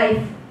his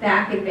wife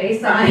back in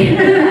Bayside.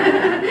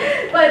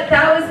 But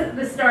that was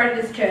the start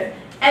of this trip.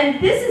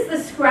 And this is the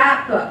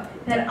scrapbook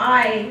that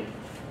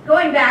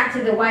going back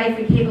to the wife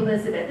and Cape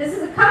Elizabeth, this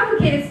is a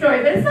complicated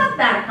story, but it's not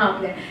that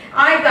complicated.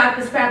 I got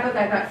the scrapbook,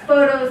 I got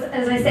photos.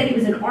 As I said, he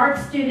was an art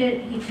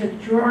student, he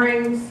took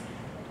drawings,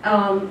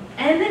 and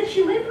then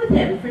she lived with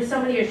him for so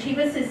many years. She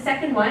was his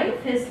second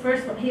wife.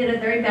 He had a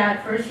very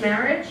bad first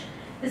marriage.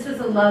 This was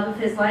the love of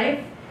his life.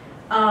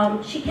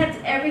 She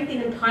kept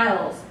everything in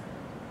piles.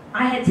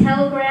 I had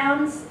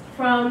telegrams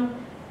from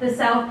the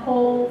South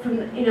Pole,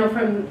 from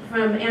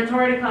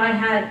Antarctica. I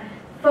had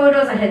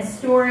photos, I had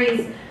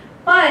stories,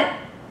 but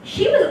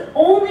she was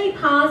only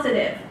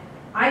positive.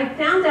 I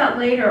found out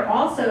later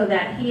also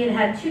that he had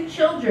had 2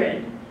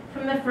 children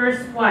from the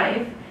first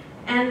wife,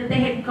 and that they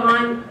had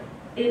gone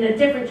in a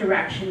different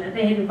direction, that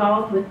they had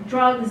involved with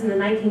drugs in the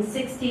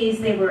 1960s.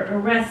 They were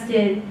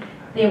arrested,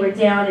 they were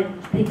down,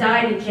 and they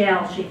died in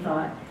jail, she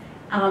thought.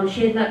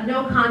 She had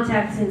no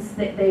contact since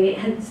they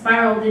had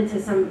spiraled into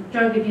some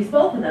drug abuse,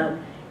 both of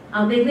them.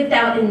 They lived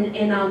out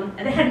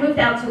they had moved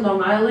out to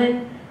Long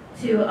Island,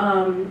 to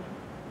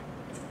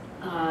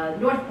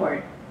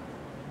Northport.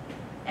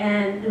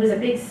 And there was a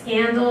big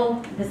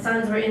scandal, the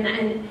sons were in that,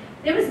 and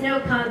there was no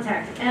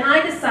contact. And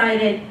I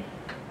decided,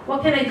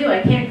 what can I do?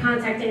 I can't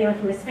contact anyone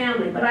from his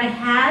family. But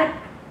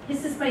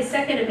this is my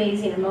second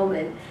amazing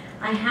moment,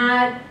 I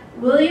had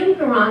William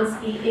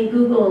Garonsky in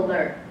Google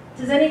Alert.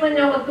 Does anyone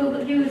know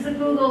what use a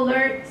Google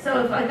Alert?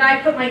 So if a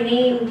guy put my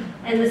name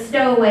and the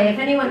stowaway, if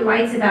anyone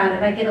writes about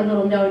it, I get a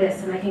little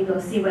notice and I can go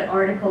see what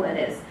article it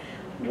is.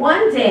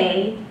 One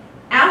day,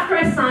 after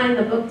I signed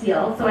the book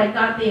deal, so I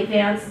got the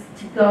advance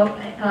to go,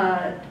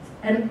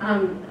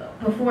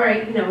 before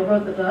I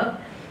wrote the book,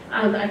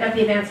 I got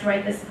the advance to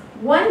write this.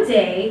 One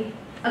day,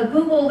 a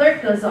Google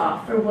alert goes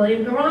off for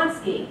William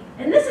Garonsky.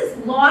 And this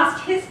is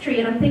lost history,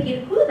 and I'm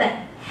thinking, who the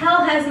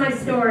hell has my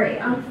story?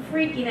 I'm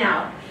freaking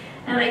out.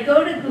 And I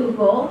go to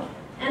Google,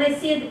 and I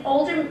see an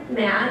older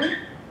man,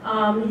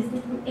 he's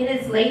in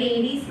his late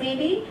 80s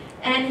maybe,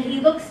 and he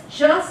looks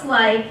just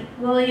like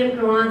William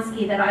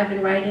Garonsky that I've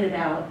been writing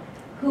about,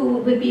 who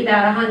would be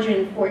about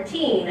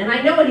 114. And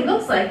I know what he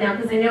looks like now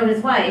because I know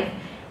his wife.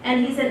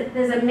 And he said,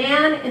 there's a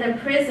man in a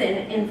prison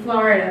in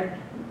Florida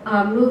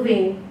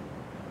moving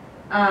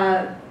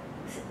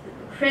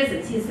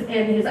prisons. He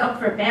was up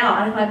for bail.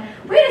 And I thought,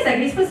 wait a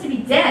second, he's supposed to be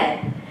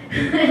dead.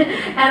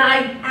 And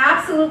I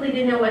absolutely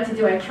didn't know what to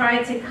do. I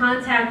tried to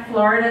contact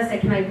Florida,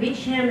 said, can I reach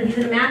him? And he's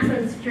in a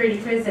maximum security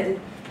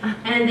prison.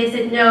 And they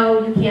said,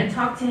 no, you can't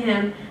talk to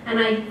him. And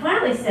I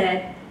finally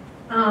said,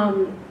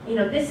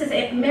 this is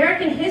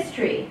American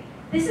history.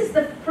 This is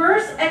the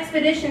first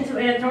expedition to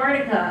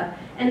Antarctica,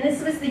 and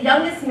this was the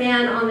youngest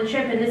man on the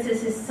trip, and this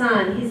is his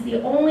son. He's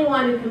the only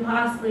one who can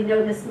possibly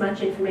know this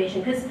much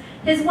information, because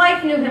his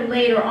wife knew him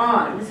later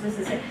on. This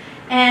was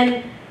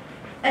and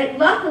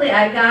luckily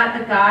I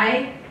got a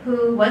guy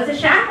who was a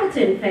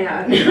Shackleton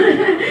fan,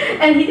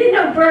 and he didn't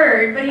know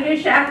Bird, but he knew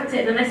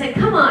Shackleton, and I said,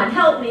 come on,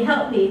 help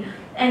me,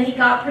 and he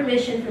got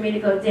permission for me to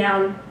go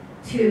down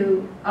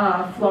to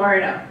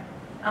Florida.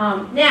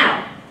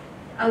 Now,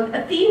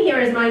 a theme here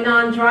is my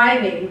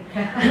non-driving.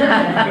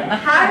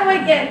 How do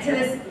I get to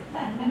this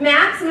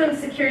maximum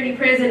security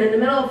prison in the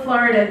middle of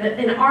Florida,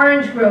 in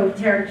Orange Grove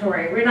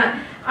territory?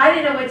 I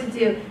didn't know what to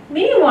do.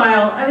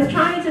 Meanwhile, I was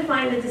trying to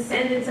find the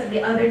descendants of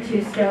the other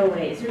two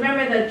stowaways.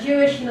 Remember the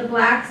Jewish and the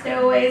black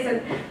stowaways?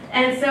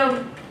 And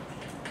so,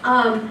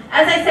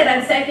 as I said,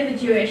 I'm secular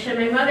Jewish, and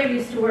my mother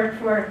used to work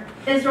for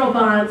Israel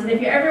Bonds, and if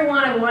you ever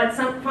want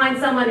to find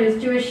someone who's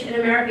Jewish in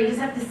America, you just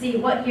have to see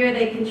what year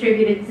they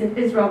contributed to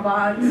Israel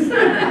Bonds.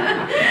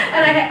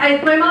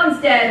 And my mom's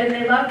dead, and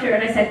they loved her,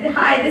 and I said,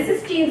 hi, this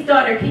is Jean's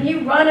daughter. Can you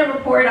run a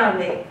report on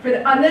me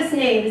on this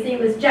name? His name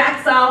was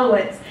Jack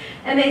Solowitz.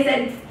 And they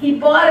said, he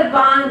bought a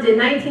bond in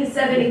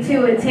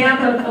 1972 in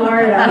Tampa,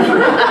 Florida.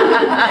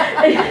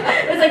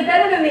 It was like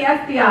better than the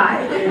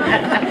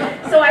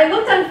FBI. So I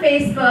looked on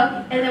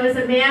Facebook, and there was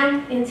a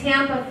man in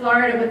Tampa,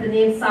 Florida with the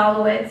name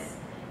Solowitz.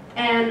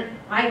 And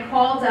I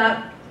called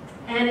up,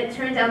 and it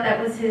turned out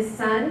that was his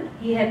son.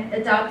 He had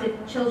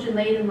adopted children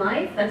late in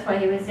life. That's why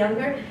he was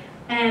younger.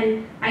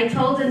 And I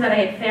told him that I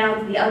had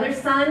found the other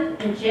son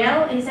in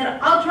jail, and he said,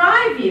 I'll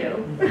drive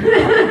you.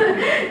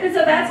 And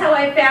so that's how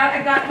I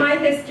got my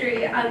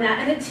history on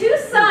that. And the two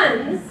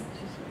sons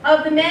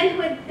of the men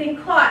who had been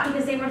caught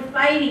because they were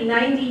fighting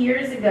 90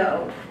 years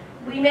ago,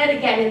 we met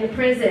again in the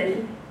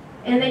prison,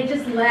 and they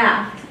just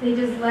laughed. They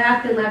just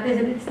laughed and laughed. They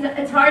said,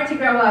 it's hard to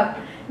grow up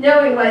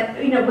knowing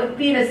what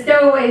being a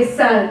stowaway's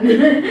son.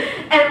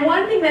 And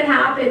one thing that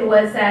happened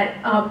was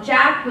that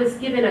Jack was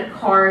given a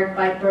card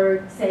by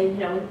Berg saying,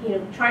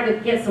 try to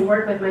get some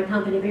work with my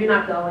company, but you're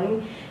not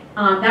going.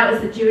 That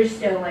was the Jewish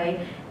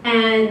stowaway.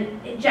 And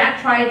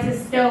Jack tried to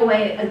stow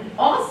away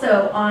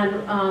also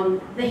on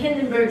the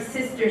Hindenburg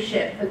sister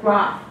ship, the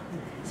Graf.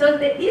 So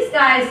these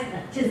guys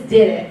just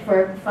did it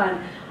for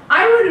fun.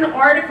 I wrote an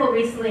article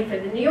recently for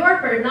the New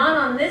Yorker, not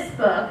on this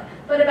book,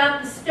 but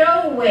about the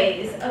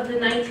stowaways of the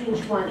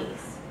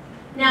 1920s.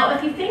 Now,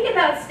 if you think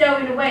about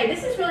stowing away,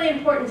 this is really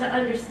important to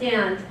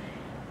understand.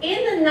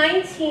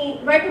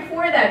 Right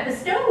before that, the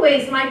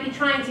stowaways might be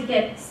trying to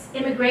get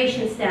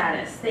immigration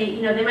status.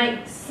 They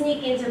might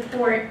sneak into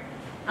port.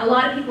 A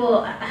lot of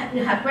people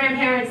have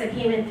grandparents that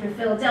came in through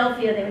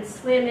Philadelphia. They would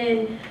swim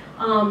in,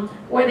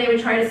 or they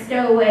would try to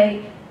stow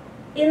away.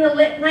 In the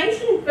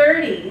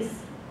 1930s,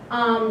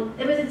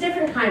 it was a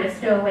different kind of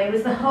stowaway. It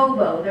was the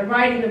hobo. They're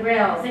riding the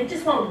rails. They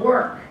just want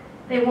work.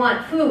 They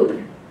want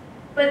food.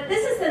 But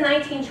this is the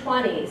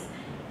 1920s.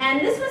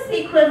 And this was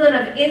the equivalent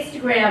of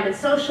Instagram and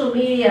social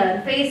media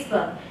and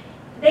Facebook.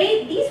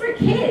 These were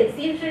kids.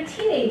 These were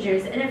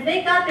teenagers. And if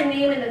they got their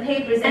name in the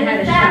papers, and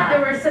in fact, there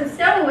were some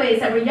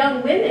stowaways that were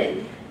young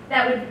women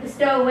that would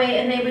stow away,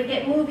 and they would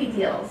get movie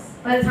deals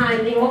by the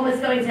time one was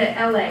going to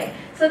LA.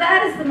 So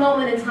that is the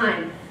moment in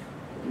time.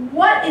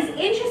 What is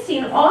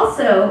interesting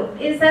also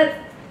is that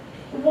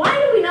why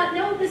do we not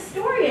know this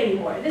story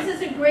anymore? This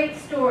is a great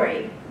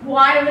story.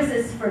 Why was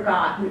this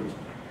forgotten?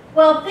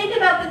 Well, think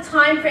about the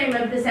time frame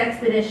of this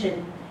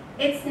expedition.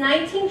 It's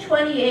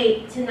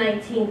 1928 to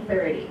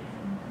 1930.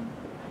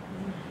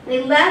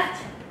 They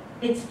left,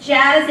 it's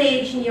Jazz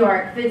Age New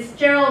York,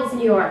 Fitzgerald's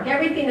New York,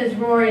 everything is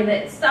roaring,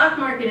 the stock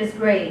market is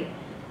great.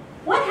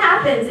 What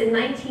happens in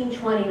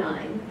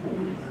 1929?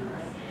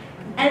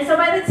 And so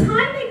by the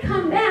time they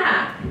come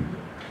back,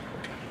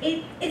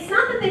 it's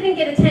not that they didn't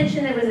get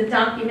attention. There was a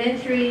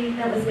documentary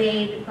that was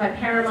made by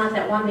Paramount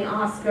that won the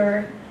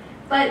Oscar,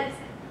 but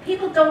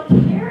people don't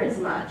care as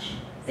much.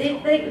 They're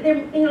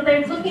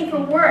looking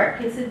for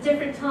work. It's a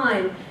different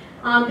time.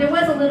 There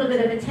was a little bit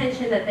of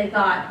attention that they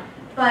got,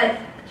 but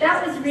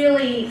that was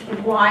really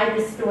why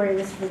this story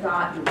was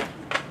forgotten.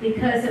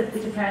 because of the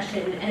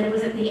Depression, and it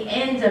was at the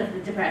end of the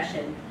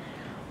Depression.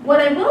 What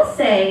I will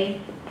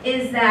say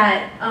is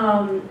that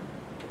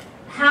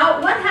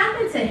what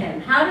happened to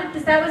him?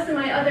 That was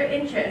my other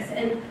interest,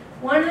 and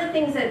one of the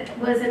things that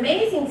was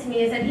amazing to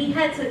me is that he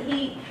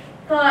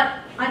thought,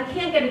 I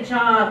can't get a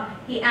job.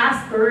 He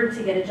asked Bird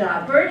to get a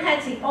job. Bird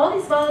had all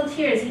these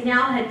volunteers, he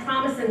now had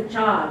promised them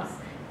jobs.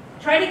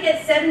 Try to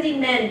get 70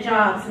 men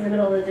jobs in the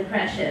middle of the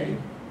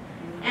Depression.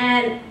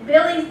 And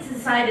Billy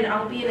decided,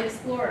 I'll be an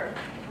explorer.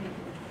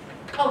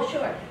 Oh,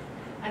 sure.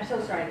 I'm so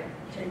sorry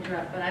to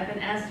interrupt, but I've been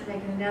asked to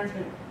make an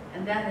announcement,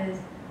 and that is,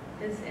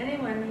 does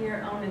anyone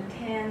here own a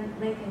tan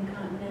Lincoln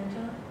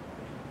Continental?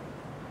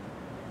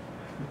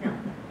 No.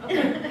 Okay,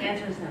 the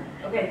answer is no.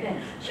 Okay,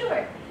 thanks.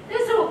 Sure.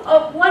 So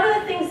one of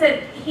the things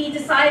that he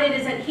decided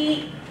is that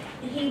he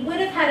would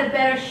have had a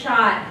better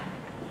shot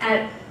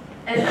at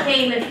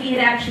fame if he had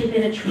actually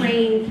been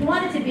he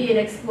wanted to be an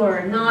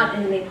explorer, not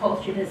in the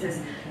upholstery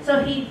business.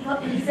 So he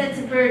said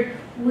to Bird,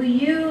 will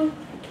you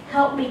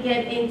help me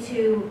get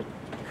into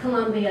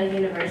Columbia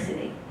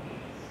University?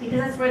 Because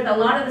that's where a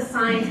lot of the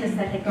scientists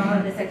that had gone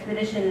on this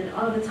expedition and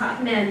all the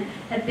top men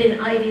had been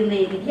Ivy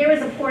League. And here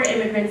was a poor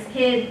immigrant's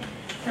kid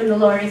from the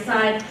Laurie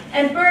side.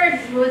 And Bird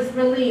was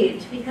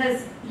relieved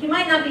because he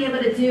might not be able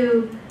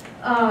to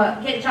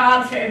get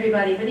jobs for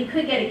everybody, but he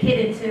could get a kid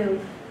into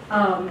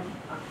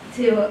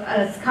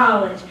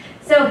college.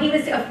 So he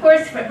was, of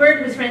course,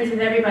 Bird was friends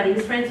with everybody. He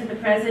was friends with the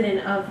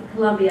president of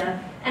Columbia.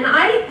 And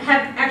I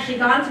have actually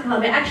gone to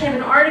Columbia. I actually have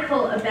an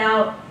article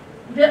about,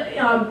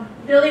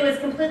 Billy was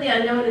completely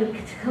unknown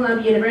to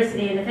Columbia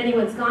University, and if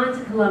anyone's gone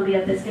to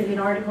Columbia, there's going to be an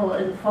article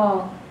in the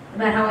fall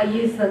about how I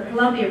used the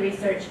Columbia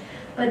research.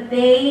 But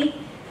they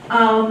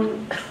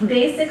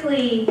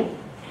basically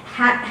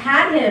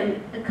had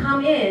him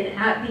come in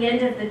at the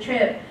end of the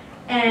trip,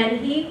 and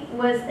he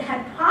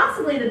had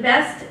possibly the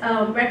best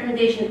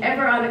recommendation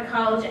ever on a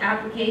college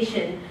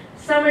application.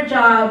 Summer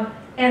job,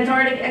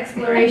 Antarctic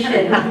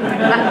exploration.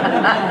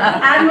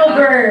 Admiral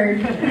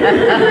Byrd.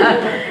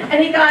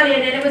 And he got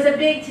in, and it was a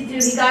big to-do.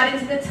 He got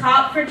into the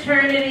top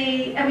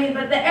fraternity. I mean,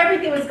 but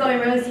everything was going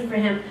rosy for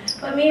him.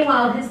 But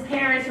meanwhile, his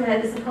parents, who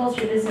had this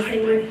upholstery business,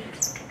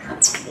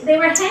 they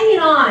were hanging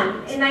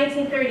on in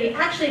 1930.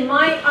 Actually,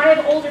 I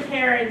have older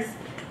parents,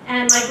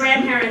 and my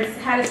grandparents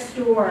had a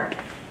store,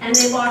 and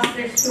they lost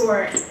their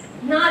store.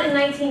 Not in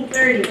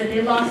 1930, but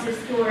they lost their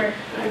store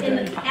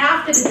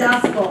after the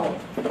Dust Bowl,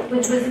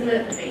 which was in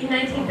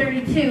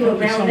 1932,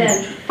 around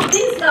then.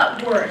 Things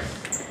got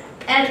worse,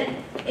 and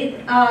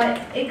it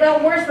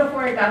got worse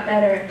before it got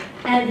better,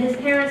 and his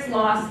parents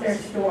lost their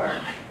store.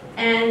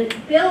 And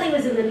Billy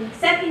was in the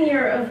second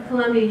year of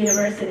Columbia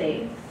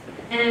University,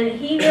 and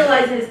he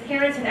realized that his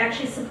parents had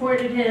actually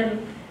supported him,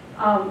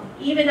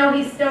 even though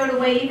he stowed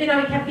away, even though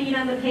he kept being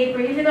on the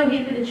paper, even though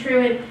he'd been a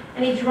truant,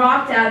 and he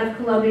dropped out of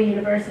Columbia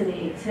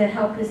University to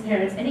help his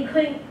parents, and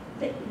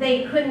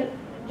they couldn't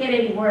get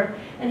any work,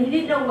 and he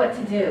didn't know what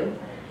to do.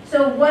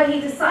 So what he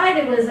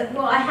decided was,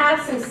 well, I have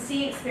some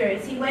sea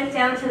experience. He went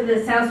down to the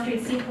South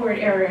Street Seaport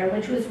area,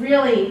 which was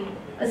really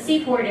a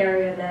seaport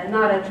area then,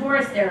 not a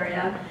tourist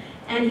area,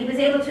 and he was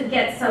able to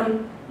get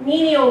some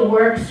menial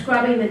work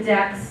scrubbing the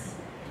decks.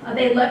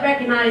 They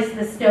recognized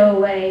the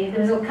stowaway.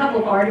 There was a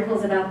couple of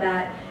articles about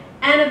that.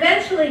 And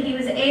eventually he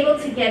was able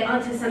to get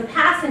onto some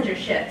passenger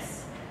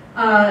ships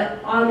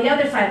on the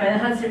other side by the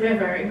Hudson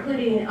River,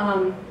 including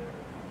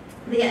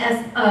the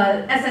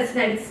SS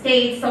United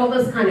States, all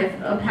those kind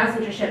of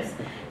passenger ships.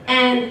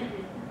 And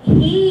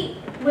he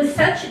was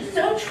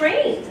so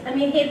trained. I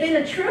mean, he had been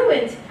a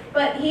truant,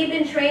 but he had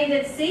been trained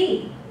at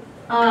sea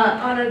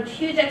on a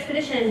huge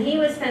expedition, and he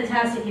was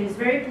fantastic. He was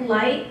very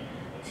polite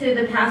to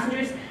the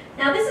passengers.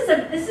 Now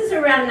this is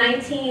around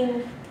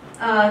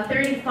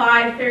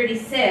 1935,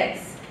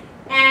 36,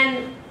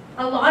 and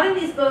a lot of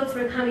these boats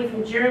were coming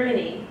from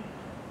Germany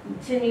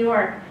to New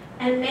York,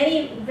 and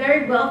many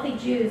very wealthy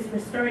Jews were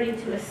starting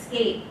to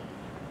escape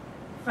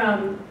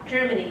from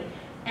Germany.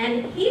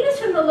 And he was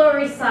from the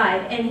Lower East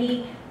Side, and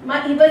he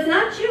was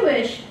not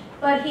Jewish,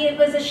 but he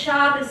was a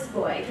Shabbos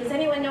boy. Does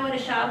anyone know what a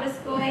Shabbos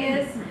boy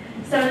is?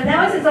 So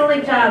that was his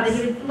only job, that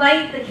he would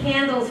light the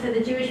candles for the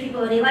Jewish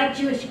people, and he liked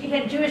he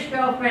had Jewish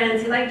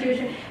girlfriends, he liked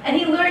and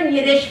he learned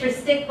Yiddish for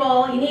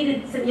stickball. You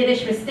needed some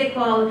Yiddish for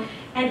stickball,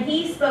 and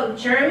he spoke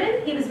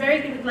German. He was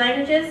very good with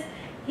languages.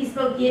 He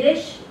spoke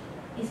Yiddish,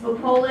 he spoke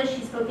Polish,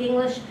 he spoke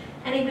English,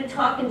 and he would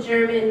talk in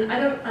German,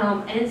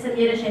 and some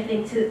Yiddish, I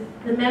think, to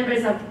the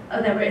members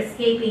that were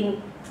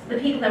escaping, the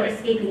people that were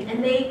escaping,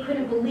 and they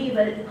couldn't believe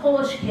that the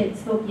Polish kid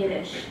spoke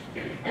Yiddish.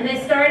 And they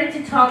started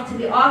to talk to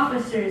the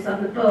officers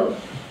on the boat.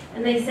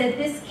 And they said,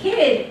 this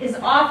kid is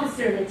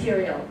officer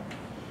material.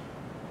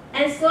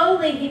 And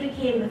slowly he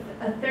became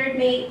a third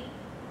mate,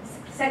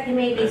 second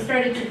mate.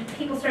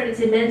 People started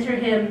to mentor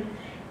him.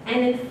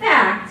 And in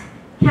fact,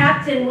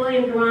 Captain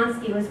William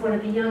Goronsky was one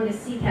of the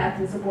youngest sea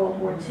captains of World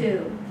War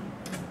II.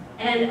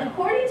 And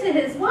according to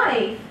his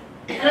wife,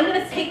 and I'm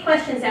going to take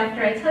questions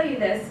after I tell you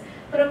this,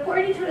 but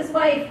according to his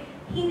wife,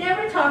 he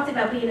never talked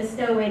about being a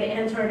stowaway to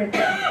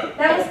Antarctica.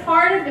 That was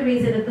part of the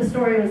reason that the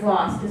story was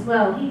lost as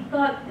well. He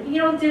thought, you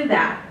don't do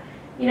that.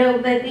 You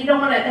know, that you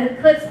don't want to,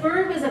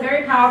 Klitzberg was a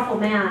very powerful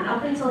man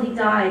up until he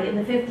died in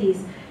the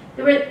 50s.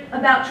 There were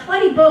about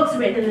 20 books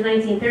written in the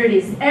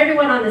 1930s.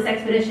 Everyone on this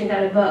expedition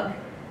got a book,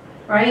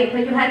 right?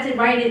 But you had to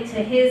write it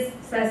to his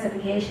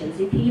specifications.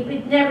 It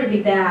would never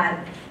be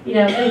bad. You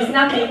know, there's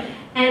nothing.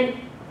 And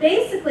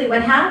basically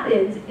what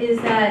happened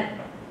is that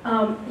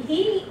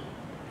he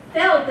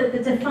felt that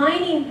the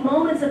defining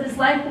moments of his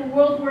life were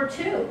World War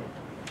II,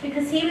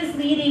 because he was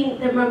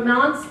leading the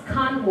Murmansk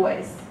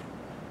convoys.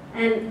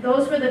 And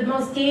those were the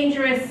most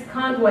dangerous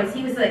convoys.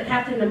 He was the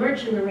captain of the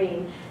merchant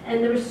marine.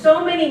 And there were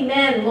so many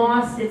men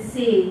lost at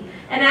sea.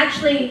 And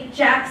actually,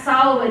 Jack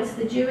Solowitz,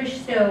 the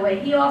Jewish stowaway,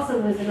 he also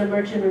was in the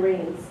merchant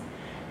marines.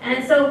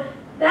 And so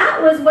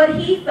that was what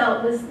he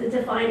felt was the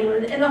defining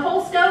one. And the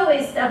whole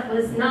stowaway stuff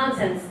was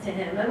nonsense to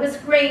him. It was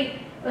great,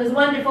 it was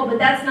wonderful, but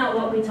that's not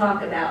what we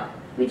talk about.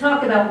 We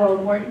talk about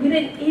World War. He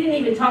didn't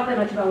even talk that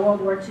much about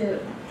World War II.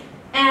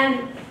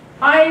 And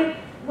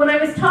when I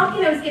was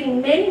talking, I was getting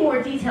many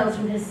more details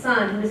from his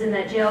son, who was in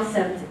that jail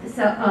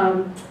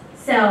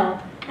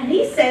cell. And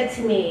he said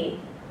to me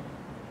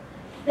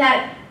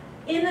that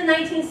in the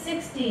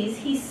 1960s,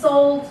 he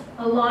sold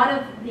a lot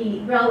of the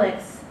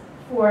relics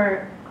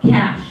for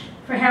cash,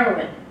 for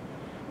heroin.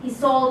 He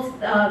sold,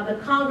 the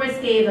Congress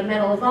gave a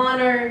Medal of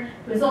Honor.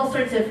 There was all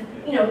sorts of,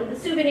 you know,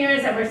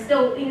 souvenirs that were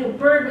still, you know,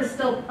 Berg was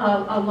still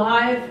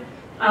alive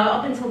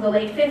up until the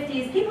late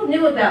 50s. People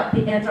knew about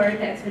the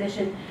Antarctica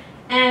expedition.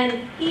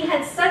 And he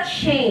had such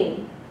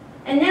shame.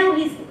 And now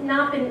he's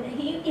not been,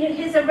 you know,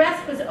 his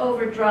arrest was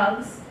over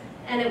drugs,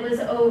 and it was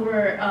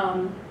over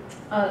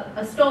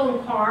a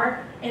stolen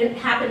car, and it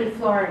happened in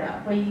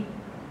Florida, where you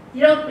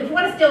don't, if you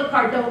want to steal a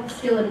car, don't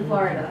steal it in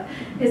Florida,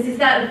 because he's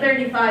got a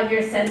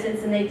 35-year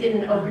sentence and they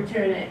didn't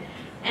overturn it.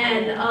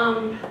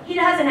 And he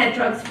hasn't had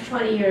drugs for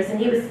 20 years, and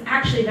he was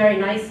actually very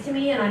nice to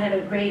me, and I had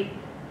a great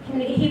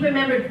communication. He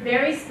remembered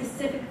very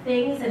specific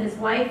things, and his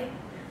wife,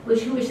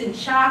 who was in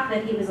shock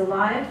that he was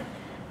alive,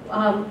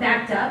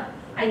 backed up.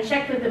 I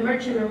checked with the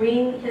merchant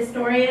marine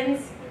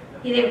historians.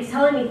 They were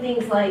telling me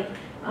things like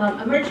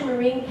a merchant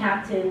marine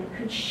captain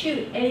could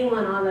shoot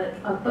anyone on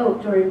a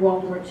boat during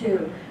World War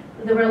II.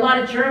 There were a lot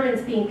of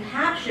Germans being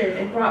captured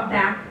and brought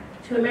back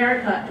to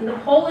America, and the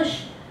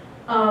Polish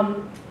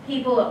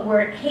people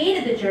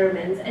hated the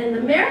Germans, and the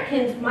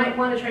Americans might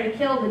want to try to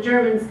kill the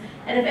Germans,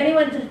 and if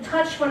anyone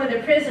touched one of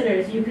their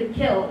prisoners, you could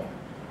kill.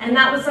 And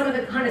that was some of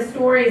the kind of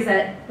stories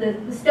that the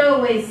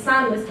stowaway's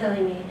son was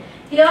telling me.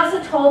 He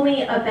also told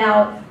me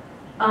about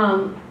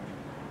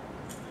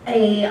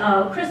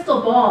a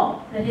crystal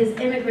ball that his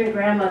immigrant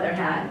grandmother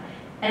had,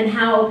 and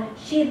how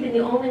she had been the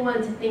only one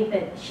to think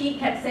that she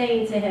kept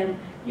saying to him,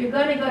 "You're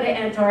going to go to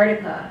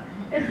Antarctica."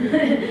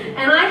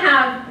 And I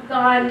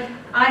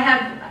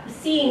have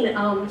seen,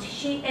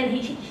 she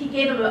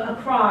gave him a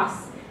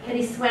cross, and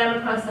he swam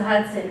across the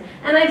Hudson.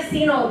 And I've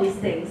seen all these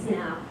things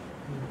now.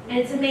 And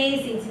it's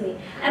amazing to me.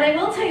 And I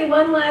will tell you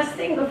one last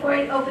thing before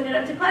I open it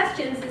up to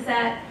questions, is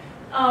that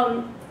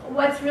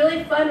what's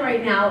really fun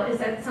right now is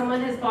that someone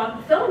has bought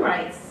the film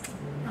rights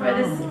for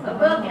this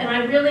book, and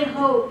I really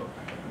hope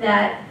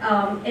that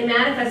it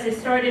manifests. I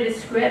started a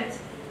script.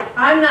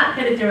 I'm not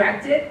going to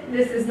direct it.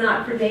 This is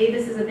not for me.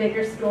 This is a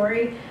bigger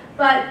story.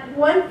 But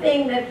one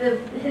thing that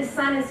his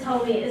son has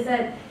told me is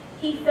that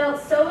he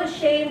felt so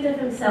ashamed of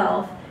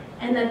himself,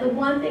 and that the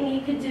one thing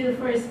he could do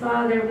for his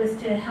father was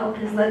to help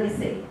his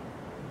legacy.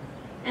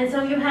 And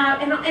so you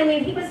have, and I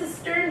mean, he was a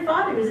stern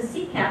father. He was a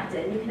sea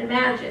captain, you can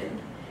imagine.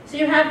 So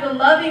you have the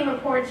loving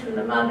reports from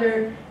the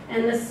mother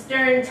and the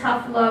stern,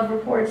 tough love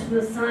reports from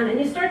the son, and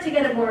you start to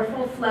get a more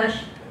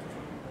full-fledged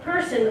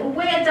person, the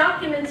way a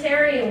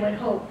documentarian would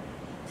hope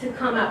to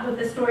come up with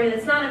a story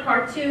that's not a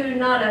cartoon,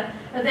 not a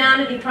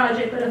vanity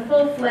project, but a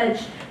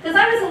full-fledged. Because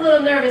I was a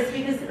little nervous,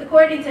 because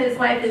according to his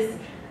wife,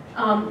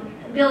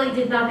 Billy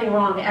did nothing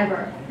wrong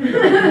ever.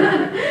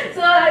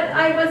 So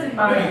I wasn't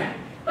bothered.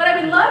 But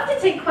I would love to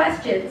take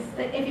questions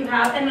if you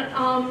have, and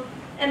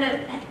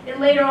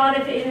later on,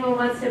 if anyone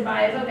wants to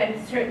buy a book,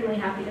 I'm certainly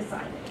happy to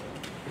sign it.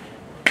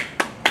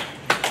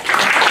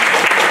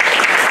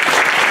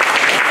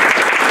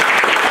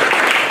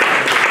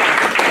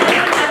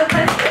 Anyone have a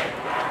question?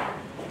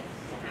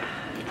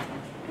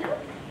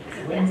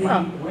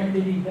 When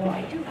did he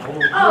die?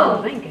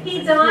 Oh,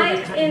 he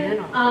died in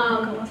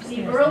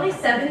the early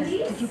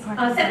 70s,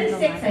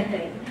 76, I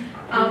think.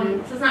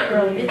 So it's not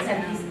early,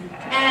 mid-70s.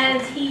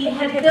 And he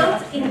had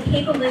built in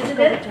Cape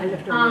Elizabeth.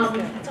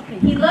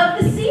 He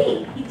loved the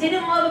sea. He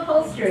didn't love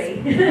upholstery.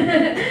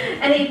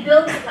 And he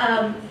built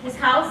his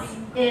house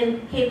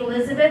in Cape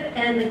Elizabeth,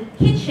 and the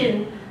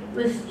kitchen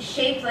was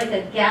shaped like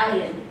a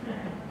galleon.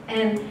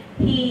 And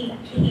he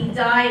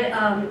died,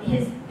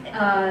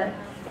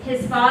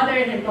 his father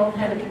and him both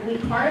had a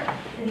weak heart,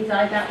 and he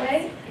died that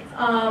way.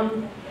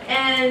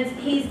 And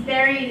he's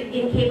buried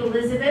in Cape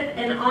Elizabeth,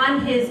 and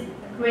on his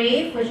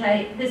grave,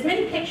 there's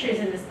many pictures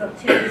in this book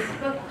too. This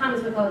book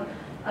comes with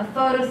a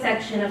photo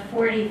section of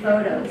 40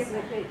 photos.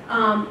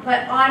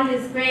 But on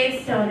his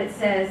gravestone it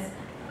says,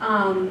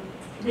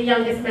 the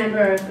youngest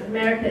member of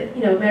America,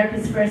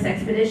 America's first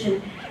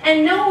expedition.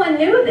 And no one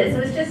knew this. It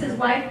was just his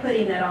wife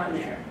putting that on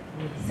there.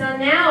 So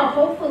now,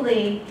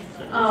 hopefully,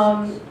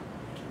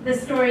 the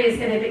story is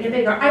going to get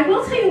bigger. I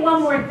will tell you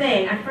one more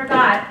thing. I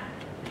forgot.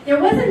 There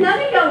was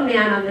another young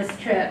man on this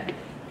trip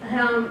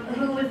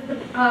who, with the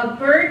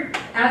Bird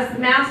as the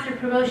master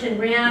promotion,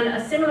 ran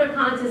a similar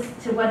contest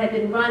to what had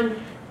been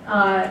run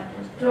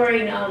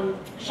during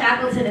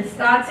Shackleton and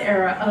Scott's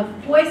era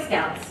of Boy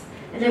Scouts.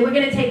 And they were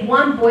going to take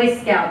one Boy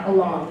Scout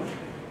along.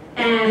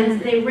 And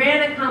they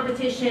ran a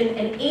competition,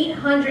 and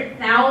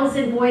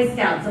 800,000 Boy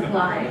Scouts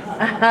applied.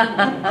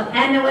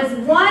 And there was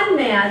one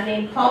man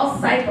named Paul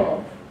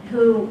Seipel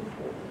who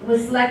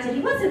was selected.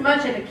 He wasn't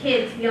much of a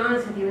kid, to be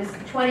honest with you. He was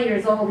 20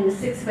 years old. He was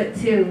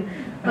 6'2".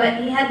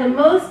 But he had the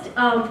most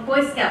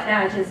Boy Scout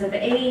badges of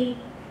any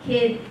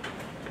kid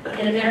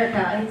in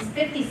America. He's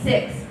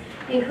 56,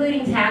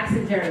 including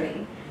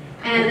taxidermy.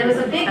 And there was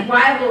a big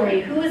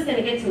rivalry. Who was going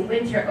to get to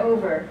winter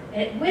over?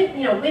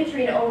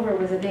 Wintering over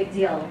was a big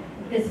deal,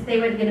 because they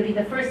were going to be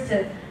the first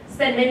to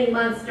spend many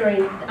months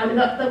during,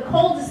 the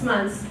coldest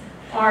months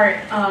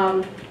are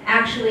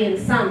actually in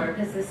summer,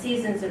 because the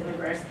seasons are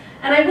reversed.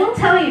 And I will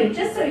tell you,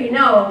 just so you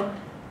know,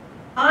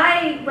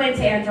 I went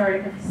to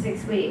Antarctica for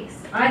 6 weeks.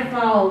 That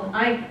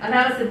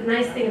was the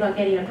nice thing about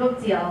getting a book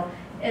deal,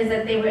 is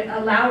that they would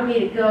allow me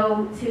to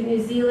go to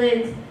New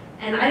Zealand,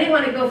 and I didn't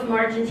want to go from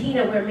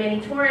Argentina, where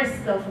many tourists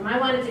go from. I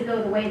wanted to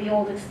go the way the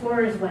old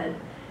explorers went.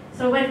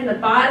 So I went from the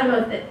bottom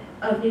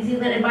of New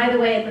Zealand, and by the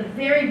way, at the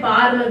very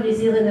bottom of New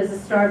Zealand is a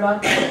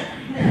Starbucks.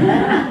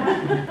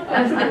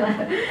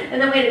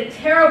 And then we had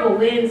terrible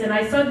winds, and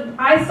I saw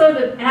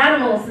the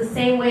animals the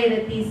same way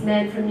that these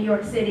men from New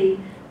York City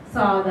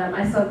saw them.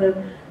 I saw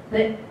the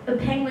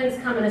penguins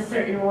come in a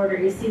certain order.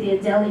 You see the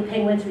Adelie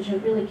penguins, which are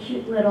really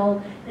cute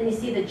little. Then you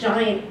see the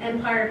giant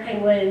empire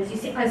penguins.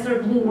 I saw a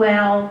blue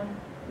whale.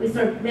 We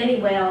saw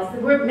many whales.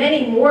 There were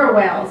many more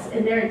whales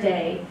in their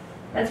day.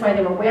 That's why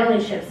they were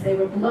whaling ships. They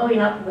were blowing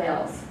up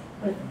whales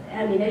with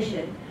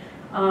ammunition.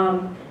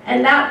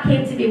 And that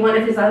came to be one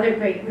of his other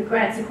great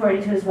regrets,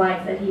 according to his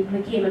wife, that he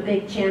became a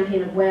big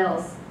champion of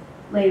whales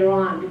later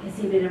on, because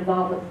he'd been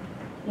involved with,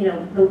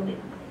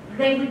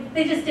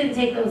 they just didn't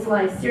take those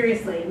lives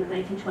seriously in the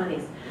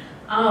 1920s.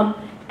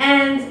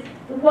 And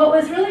what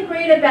was really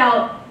great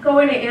about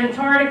going to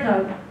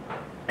Antarctica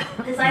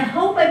is I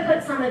hope I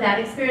put some of that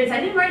experience. I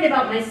didn't write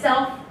about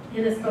myself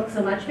in this book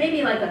so much,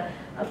 maybe like a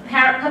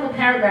couple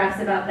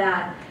paragraphs about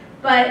that,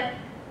 but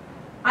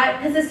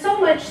because there's so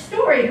much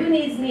story, who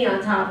needs me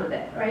on top of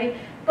it, right?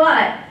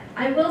 But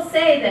I will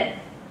say that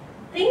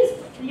things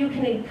you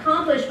can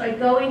accomplish by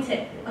going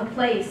to a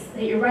place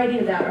that you're writing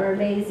about are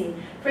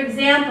amazing. For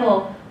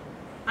example,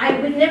 I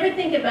would never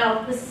think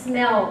about the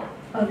smell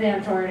of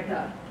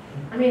Antarctica.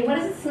 I mean, what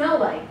does it smell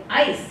like?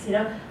 Ice,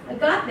 I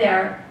got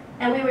there,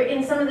 and we were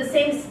in some of the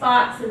same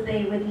spots that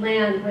they would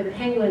land where the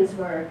penguins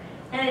were,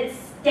 and it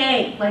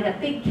stank like a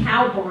big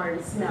cow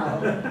barn smell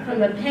from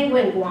the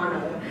penguin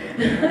guano.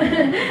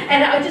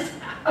 And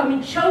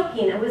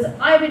choking.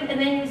 And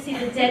then you see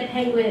the dead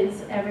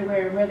penguins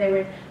everywhere, where they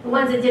were the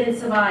ones that didn't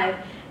survive.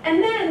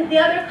 And then the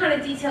other kind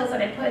of details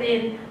that I put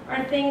in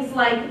are things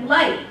like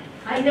light.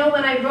 I know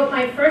when I wrote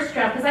my first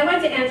draft, because I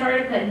went to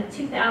Antarctica in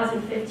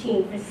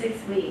 2015 for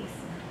 6 weeks,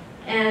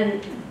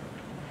 and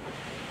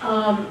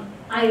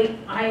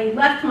I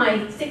left my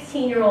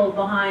 16-year-old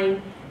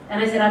behind,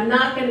 and I said, I'm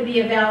not going to be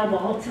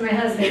available to my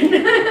husband.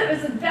 It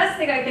was the best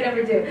thing I could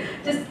ever do.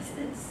 Just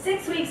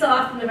 6 weeks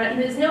off, and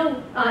there's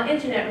no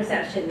internet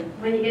reception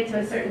when you get to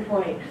a certain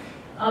point.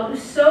 It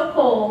was so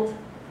cold.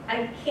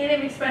 I can't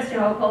even express to you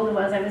how cold it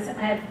was. I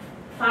had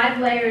 5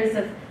 layers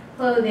of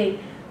clothing.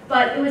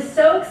 But it was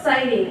so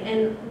exciting,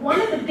 and one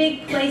of the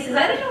big places,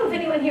 I don't know if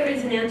anyone here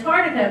is an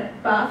Antarctica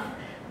buff,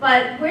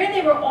 but where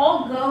they were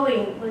all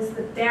going was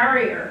the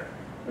barrier,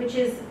 which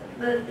is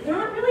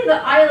not really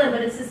the island,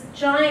 but it's this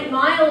giant,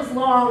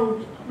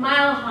 miles-long,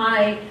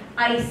 mile-high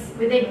ice,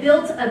 where they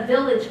built a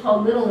village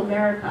called Little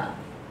America.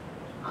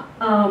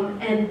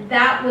 And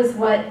that was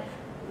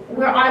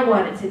where I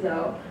wanted to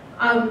go.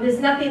 There's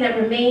nothing that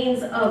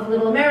remains of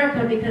Little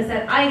America because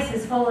that ice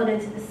has fallen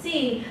into the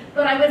sea,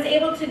 but I was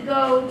able to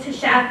go to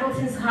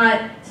Shackleton's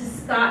hut, to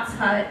Scott's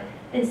hut,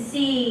 and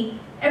see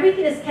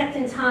everything is kept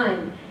in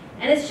time.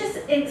 And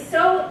it's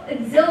so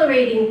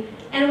exhilarating.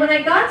 And when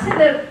I got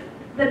to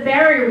the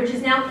barrier, which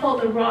is now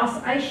called the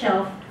Ross Ice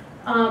Shelf,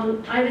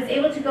 I was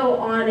able to go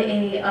on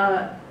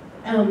a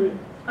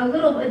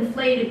little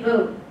inflated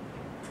boat.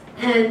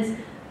 And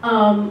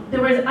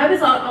I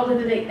was all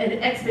with an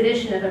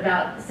expedition of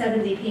about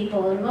 70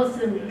 people, and most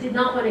of them did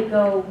not want to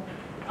go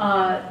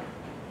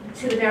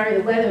to the barrier.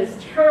 The weather was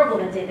terrible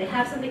that day. They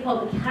have something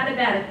called the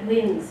katabatic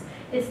winds.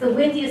 It's the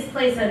windiest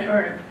place on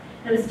Earth.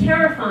 It was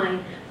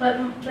terrifying,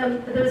 but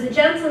there was a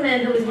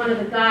gentleman who was one of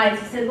the guides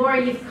who said, Laura,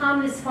 you've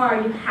come this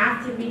far, you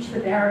have to reach the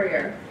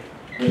barrier.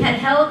 We had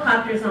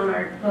helicopters on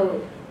our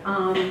boat,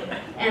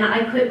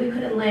 and we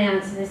couldn't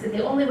land. So they said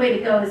the only way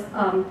to go is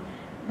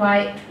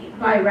by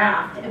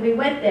raft, and we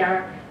went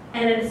there.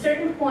 And at a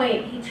certain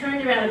point, he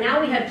turned around, and now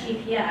we have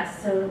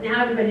GPS, so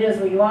now everybody knows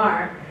where you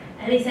are.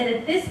 And he said,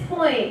 at this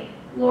point,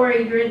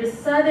 Laurie, you're the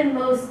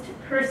southernmost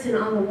person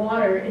on the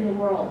water in the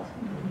world.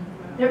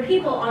 There are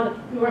people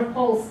on the North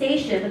Pole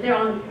station, but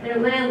they're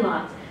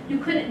landlocked. You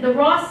couldn't, the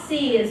Ross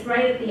Sea is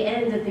right at the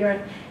end of the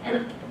earth.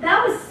 And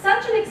that was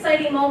such an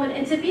exciting moment.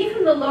 And to be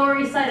from the Lower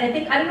East Side,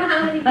 I don't know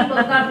how many people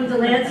have gone from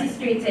Delancey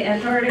Street to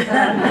Antarctica,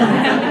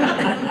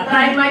 but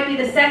I might be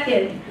the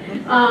second.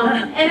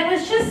 And it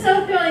was just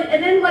so thrilling.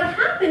 And then what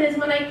happened is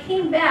when I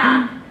came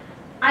back,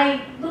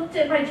 I looked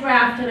at my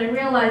draft and I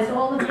realized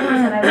all the things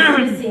that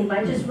I was missing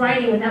by just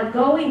writing without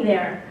going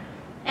there.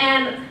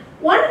 And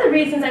one of the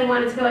reasons I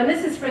wanted to go, and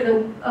this is for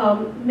the,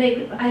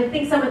 I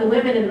think some of the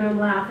women in the room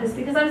laugh, is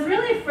because I was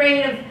really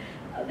afraid of,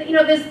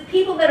 there's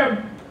people that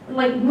are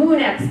like moon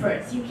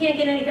experts. You can't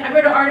get anything. I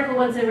read an article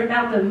once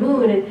about the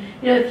moon, and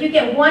if you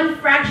get one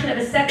fraction of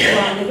a second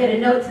wrong, you get a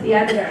note to the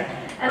editor.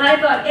 And I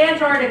thought,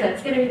 Antarctica,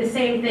 it's going to be the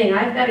same thing.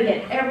 I've got to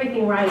get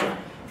everything right.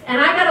 And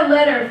I got a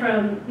letter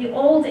from the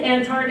old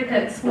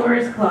Antarctica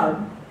Explorers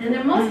Club.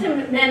 And most of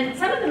the men,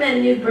 some of the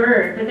men knew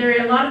Byrd, but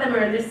a lot of them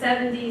are in their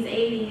 70s,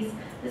 80s.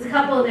 There's a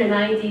couple in their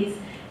 90s.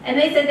 And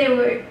they said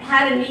they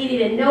had a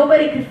meeting and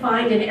nobody could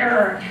find an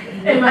error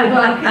in my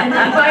book. And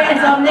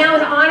so I'm now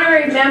an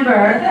honorary member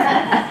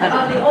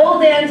of the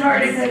old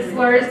Antarctica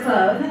Explorers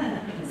Club.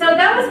 So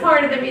that was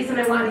part of the reason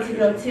I wanted to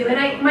go too.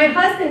 And my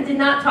husband did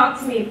not talk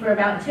to me for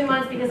about 2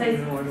 months because I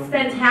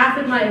spent half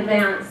of my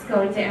advance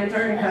going to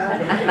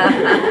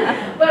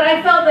Antarctica. But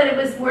I felt that it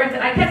was worth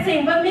it. I kept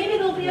saying, but maybe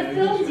there'll be a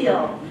film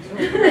deal.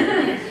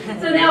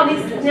 So now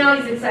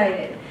he's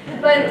excited.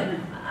 But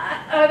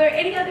are there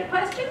any other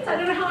questions? I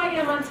don't know how I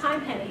am on time,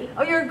 Penny.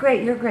 Oh, you're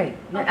great. You're great.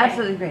 You're Okay.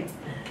 absolutely great.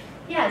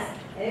 Yes.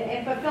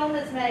 If a film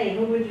is made,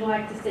 who would you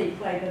like to see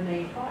play the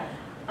main part?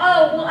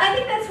 Oh, well, I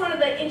think that's one of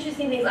the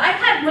interesting things. I've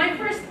had my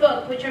first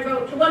book, which I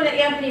wrote, the one that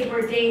Anthony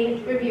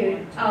Bourdain reviewed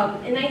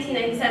in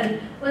 1997,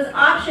 was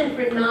optioned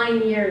for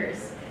 9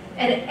 years.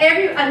 And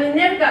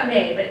never got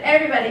made,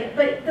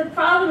 but the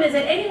problem is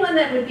that anyone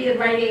that would be the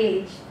right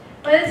age,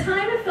 by the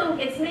time a film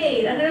gets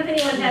made, I don't know if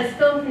anyone has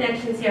film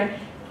connections here,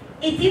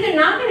 it's either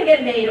not going to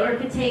get made or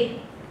it could take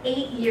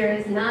 8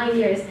 years, 9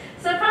 years.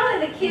 So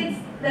probably the kids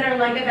that are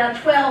like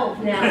about 12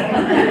 now.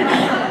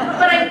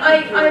 But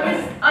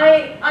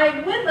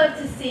I would love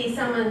to see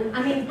someone,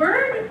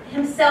 Byrd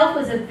himself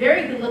was a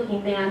very good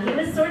looking man. He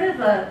was sort of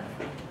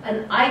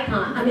an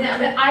icon,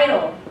 an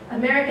idol,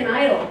 American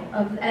Idol.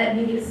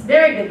 He was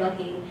very good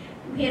looking.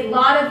 He had a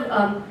lot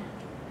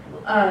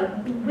of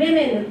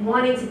women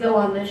wanting to go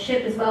on the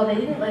ship as well. They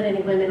didn't let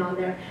any women on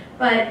there.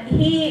 But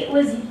he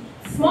was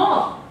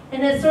small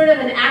in a sort of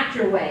an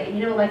actor way,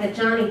 like a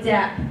Johnny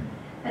Depp.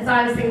 As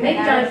I was thinking, maybe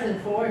Harrison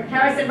Ford.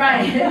 Harrison,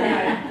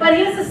 right. But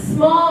he was a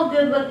small,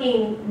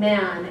 good-looking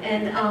man.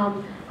 And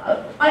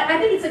I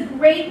think it's a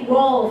great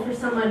role for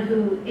someone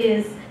who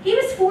he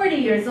was 40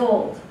 years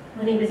old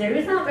when he was there. He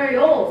was not very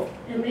old.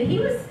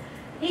 You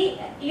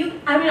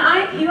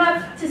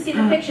have to see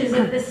the pictures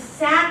of the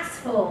sacks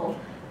full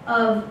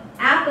of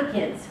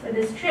applicants for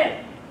this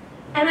trip.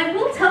 And I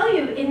will tell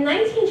you, in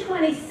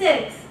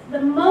 1926,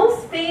 the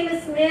most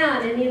famous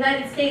man in the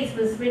United States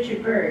was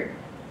Richard Byrd,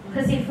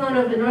 because he'd flown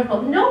over the North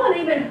Pole. No one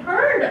even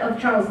heard of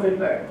Charles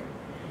Lindbergh.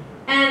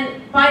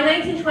 And by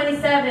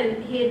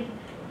 1927, he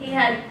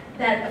had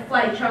that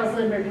flight Charles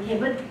Lindbergh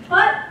became. But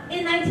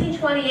in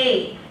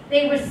 1928,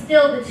 they were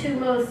still the two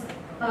most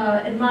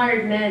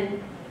admired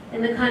men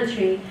in the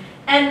country.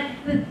 And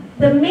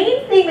the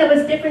main thing that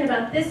was different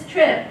about this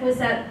trip was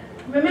that,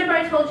 remember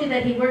I told you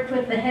that he worked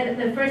with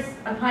the first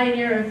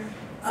pioneer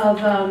of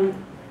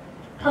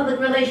public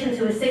relations,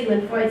 who was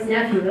Sigmund Freud's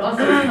nephew, but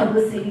also was a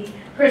publicity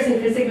person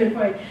for Sigmund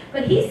Freud.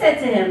 But he said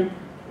to him,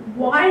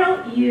 why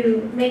don't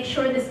you make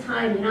sure this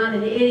time you're not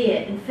an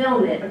idiot and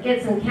film it or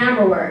get some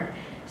camera work?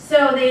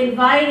 So they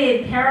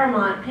invited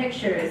Paramount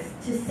Pictures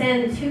to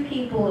send 2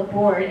 people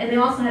aboard, and they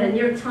also had a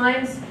New York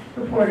Times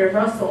reporter,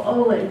 Russell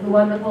Olin, who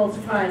won the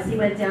Pulitzer Prize. He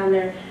went down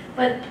there.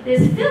 But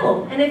there's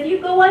film, and if you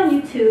go on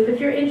YouTube, if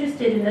you're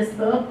interested in this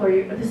book or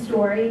the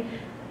story,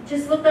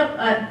 just look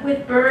up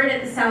With Byrd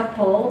at the South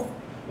Pole.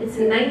 It's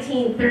a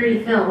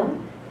 1930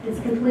 film. It's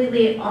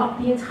completely off.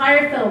 The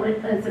entire film,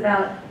 it's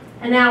about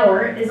an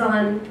hour, is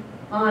on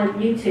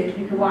YouTube.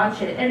 You can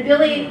watch it. And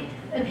Billy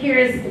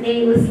appears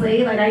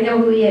namelessly, like I know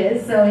who he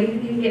is, so you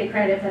can get a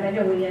credit, but I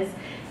know who he is.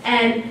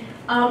 And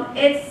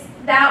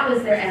that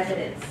was their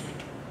evidence.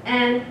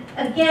 And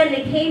again,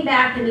 they came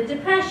back in the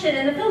Depression,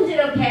 and the film did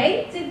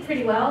okay, it did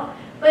pretty well,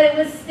 but it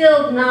was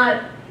still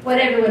not what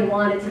everyone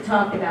wanted to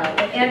talk about.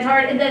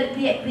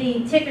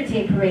 The ticker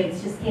tape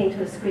parades just came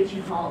to a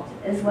screeching halt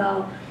as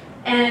well.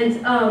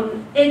 And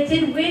it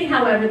did win,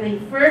 however, the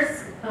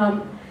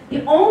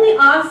only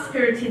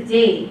Oscar to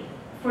date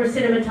for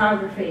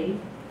cinematography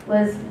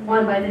was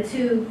won by the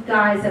 2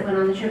 guys that went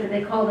on the trip, and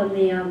they called them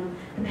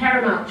the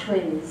Paramount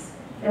twins.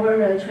 They weren't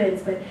really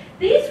twins, but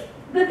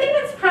the thing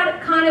that's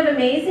kind of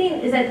amazing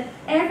is that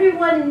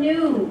everyone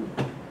knew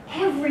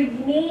every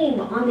name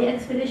on the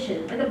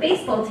expedition, like a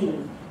baseball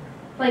team.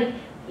 Like,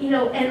 you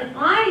know, and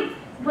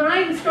when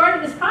I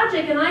started this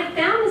project, and I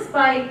found this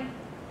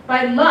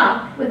by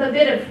luck, with a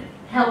bit of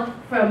help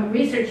from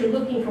researcher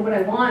looking for what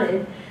I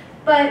wanted,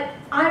 but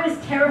I was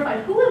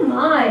terrified. Who am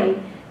I,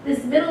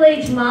 this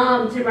middle-aged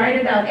mom, to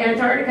write about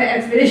Antarctica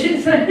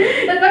expeditions? Like,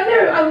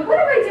 what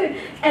am I doing?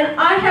 And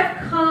I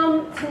have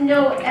come to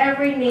know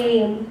every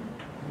name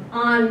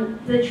on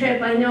the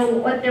trip. I know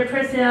what their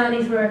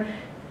personalities were.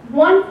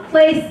 One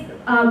place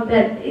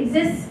that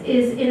exists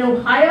is in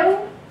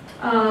Ohio.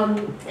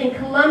 In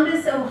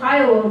Columbus,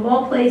 Ohio, of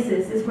all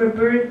places, is where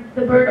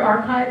the bird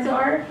archives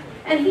are.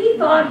 And he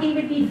thought he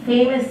would be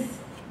famous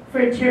for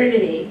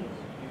eternity.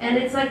 And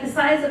it's like the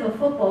size of a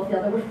football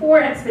field. There were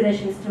 4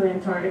 expeditions to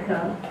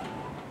Antarctica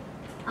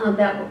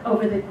that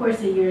over the course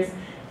of years.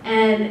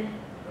 And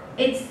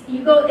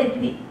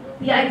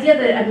the idea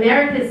that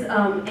America's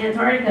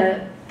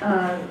Antarctica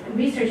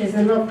research is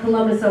in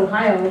Columbus,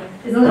 Ohio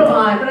is a little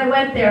odd, but I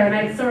went there and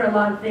I saw a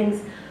lot of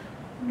things.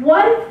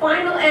 One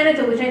final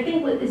anecdote, which I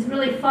think is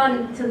really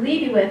fun to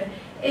leave you with,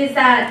 is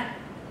that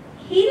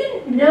he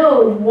didn't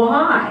know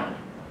why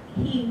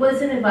he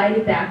wasn't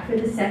invited back for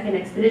the second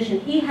expedition.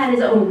 He had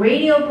his own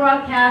radio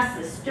broadcast,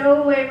 the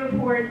stowaway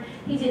report.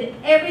 He did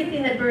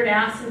everything that Bert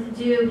asked him to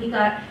do.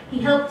 He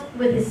helped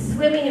with his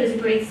swimming. He was a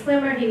great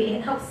swimmer. He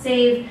helped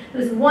save.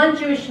 There was one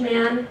Jewish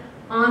man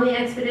on the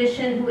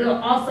expedition who was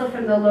also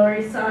from the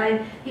Laurie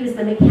side. He was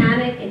the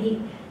mechanic, and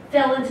he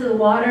fell into the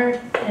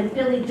water, and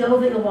Billy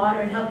dove in the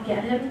water and helped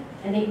get him,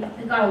 and he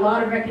got a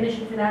lot of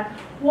recognition for that.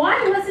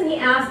 Why wasn't he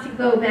asked to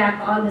go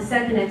back on the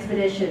second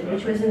expedition,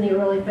 which was in the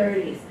early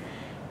 30s?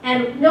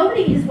 And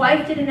his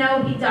wife didn't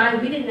know, he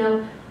died, we didn't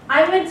know.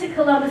 I went to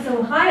Columbus,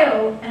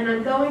 Ohio, and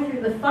I'm going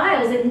through the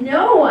files, and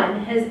no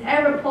one has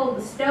ever pulled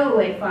the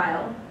stowaway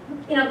file.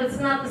 You know, that's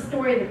not the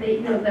story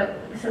that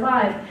that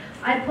survived.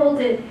 I pulled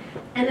it,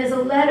 and there's a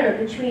letter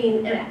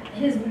between,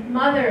 his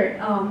mother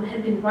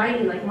had been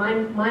writing, like my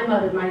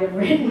mother might have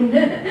written,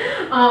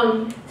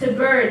 to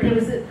Bert. There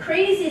was the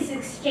craziest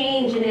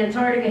exchange in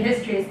Antarctica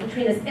history. It's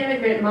between this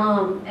immigrant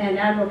mom and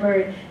Admiral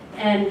Byrd,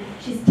 and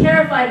she's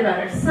terrified about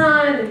her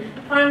son. And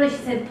finally she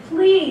said,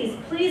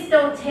 please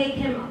don't take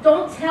him,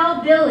 don't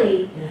tell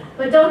Billy,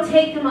 but don't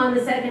take him on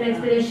the second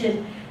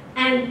expedition.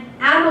 And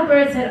Admiral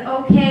Byrd said,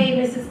 okay,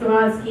 Mrs.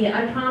 Goronsky,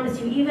 I promise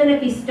you, even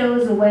if he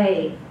stows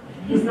away,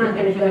 he's not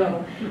going to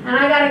go. And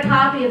I got a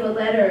copy of a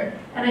letter,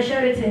 and I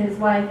showed it to his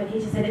wife, and he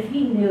just said if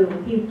he knew,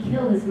 he would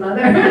kill his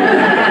mother.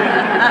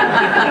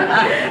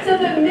 So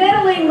the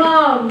meddling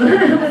mom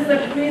was the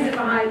reason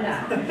behind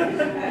that.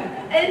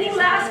 Any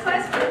last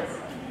questions?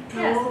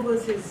 How old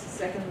was his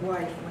second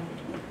wife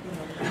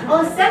when,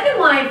 Well, his second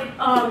wife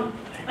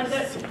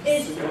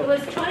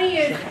was 20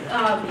 years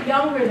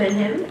younger than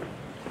him.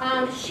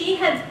 She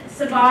had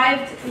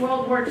survived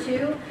World War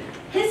II.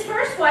 His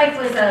first wife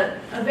was a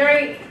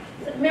very,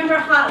 remember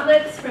Hot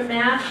Lips from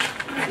MASH?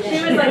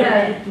 She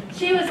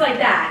was like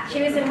that.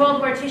 She was in World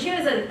War II. She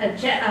was a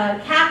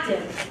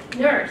captain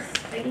nurse.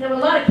 There were a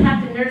lot of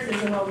captain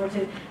nurses in World War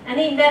II. And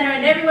he met her,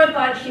 and everyone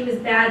thought she was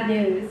bad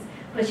news.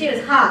 But she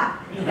was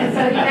hot, and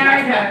so he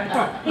married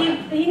her.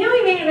 He knew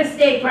he made a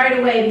mistake right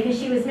away because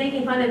she was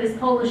making fun of his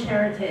Polish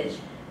heritage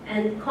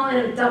and calling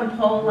him dumb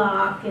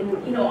Polak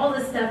and all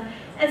this stuff.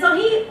 And so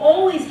he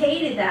always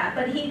hated that.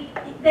 But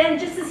then,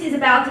 just as he's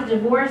about to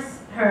divorce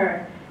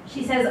her,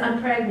 she says,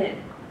 "I'm pregnant,"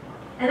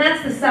 and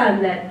that's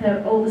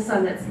the oldest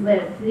son that's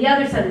lived. The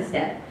other son is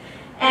dead,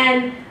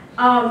 and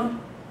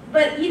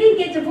but he didn't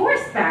get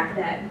divorced back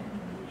then,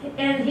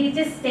 and he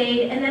just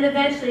stayed. And then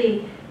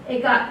eventually,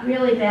 it got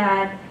really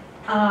bad.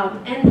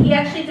 And he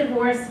actually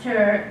divorced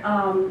her.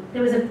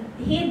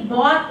 He had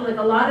bought, like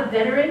a lot of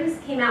veterans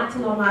came out to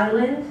Long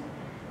Island,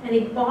 and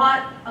he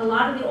bought a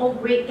lot of the old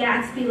Great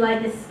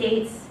Gatsby-like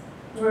estates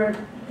were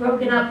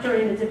broken up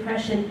during the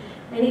Depression,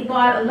 and he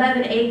bought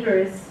 11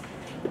 acres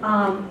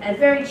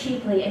very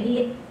cheaply.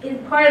 And in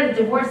part of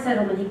the divorce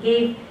settlement, he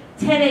gave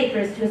 10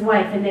 acres to his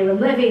wife, and they were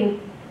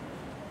living,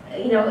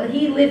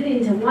 he lived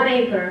into 1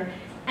 acre.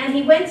 And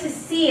he went to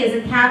sea as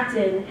a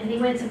captain, and he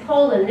went to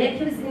Poland.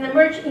 He was in the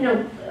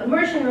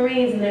merchant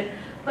marines,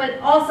 but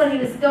also he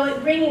was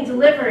bringing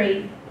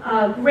delivery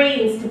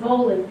grains to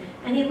Poland.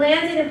 And he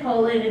landed in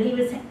Poland, and he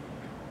was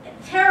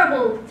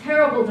terrible,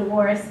 terrible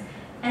divorce.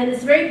 And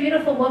this very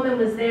beautiful woman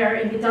was there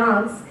in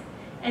Gdansk,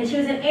 and she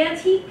was an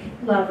antique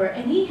lover.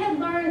 And he had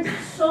learned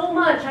so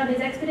much on his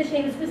expedition.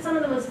 He was with some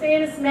of the most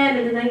famous men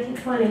in the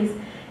 1920s.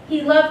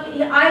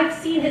 I've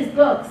seen his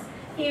books.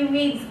 He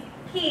reads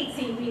Keats,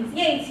 he reads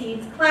Yeats, he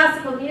reads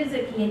classical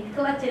music, he had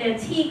collected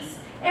antiques.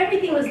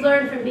 Everything was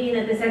learned from being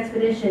at this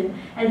expedition.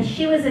 And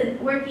she was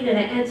working at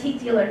an antique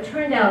dealer. It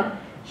turned out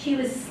she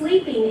was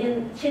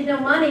sleeping she had no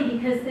money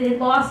because they had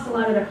lost a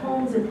lot of their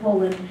homes in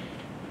Poland.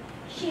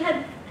 She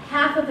had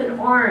half of an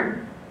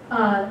arm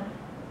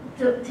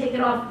taken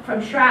off from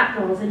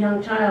shrapnel as a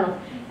young child.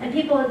 And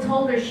people had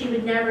told her she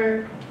would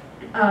never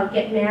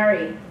get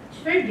married.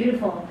 She's very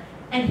beautiful.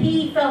 And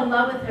he fell in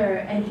love with her,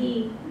 and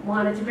he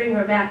wanted to bring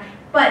her back.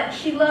 But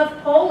she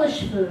loved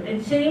Polish food,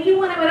 and so even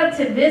when I went up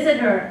to visit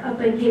her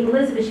up in Cape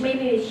Elizabeth, she made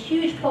me a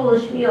huge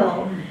Polish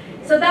meal.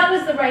 So So that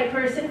was the right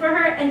person for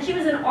her, and she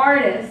was an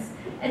artist,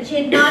 and she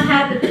had not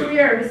had the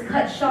career. It was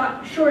cut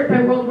short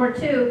by World War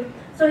II,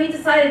 so he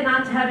decided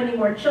not to have any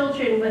more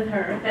children with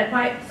her,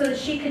 so that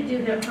she could do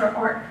her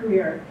art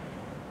career.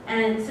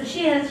 And so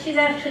she's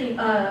actually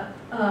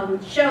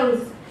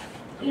shows,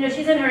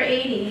 she's in her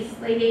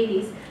 80s, late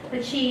 80s,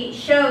 but she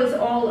shows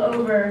all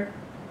over,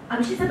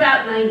 she's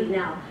about 90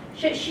 now.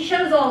 She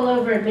shows all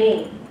over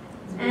Maine.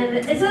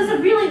 And so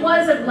it really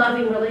was a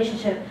loving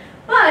relationship.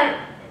 But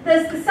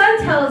the son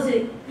tells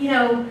it,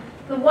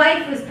 the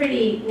wife was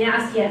pretty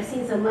nasty. I've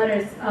seen some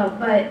letters,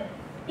 but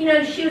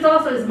she was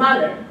also his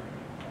mother.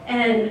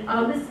 And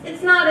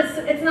it's not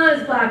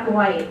as black and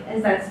white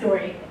as that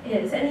story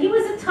is. And he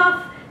was a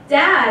tough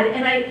dad.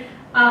 And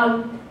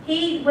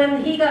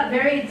when he got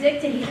very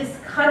addicted, he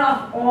just cut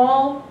off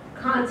all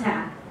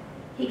contact.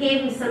 He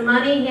gave him some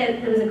money.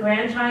 There was a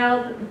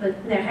grandchild,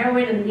 their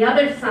heroin, and the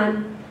other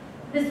son.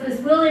 This was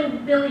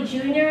Billy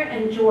Jr.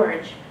 and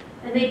George,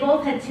 and they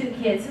both had 2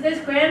 kids. So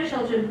there's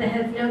grandchildren that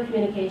have no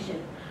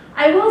communication.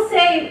 I will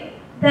say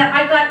that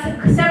I got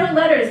several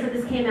letters when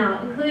this came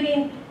out,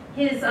 including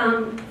his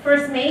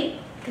first mate,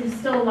 who's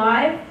still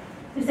alive,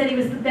 who said he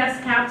was the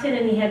best captain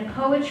and he had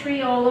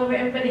poetry all over.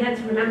 Everybody had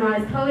to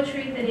memorize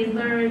poetry that he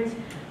learned.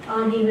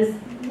 He was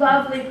a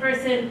lovely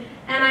person.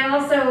 And I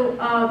also,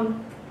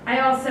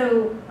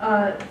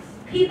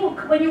 people,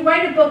 when you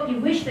write a book, you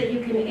wish that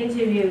you can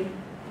interview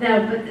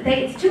them, but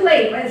it's too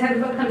late by the time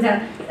the book comes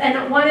out.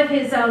 And one of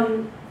his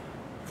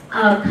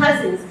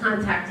cousins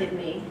contacted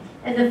me,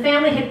 and the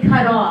family had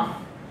cut off,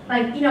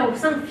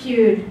 some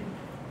feud.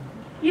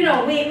 We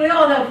all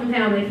know from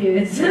family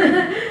feuds.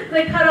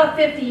 They cut off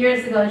 50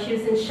 years ago, and she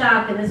was in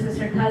shock, and this was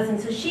her cousin,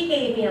 so she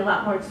gave me a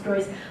lot more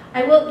stories.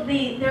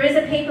 There is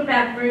a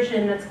paperback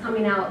version that's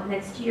coming out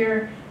next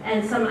year,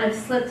 and I've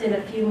slipped in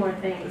a few more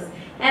things.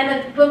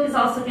 And the book is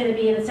also going to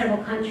be in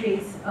several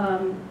countries,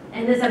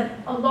 and there's a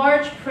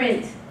large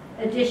print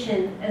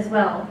edition as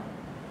well.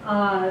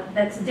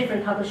 That's a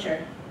different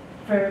publisher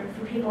for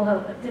people who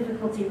have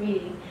difficulty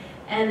reading.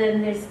 And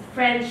then there's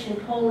French and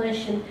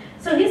Polish, and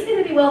so he's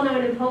going to be well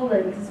known in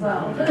Poland as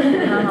well.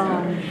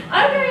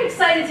 I'm very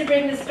excited to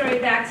bring this story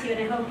back to you,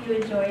 and I hope you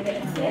enjoyed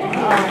it.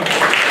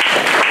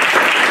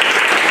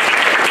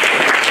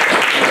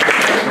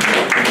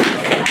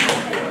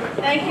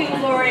 Thank you,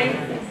 Laurie.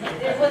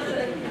 It was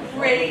a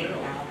great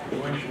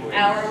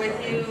hour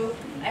with you.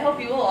 I hope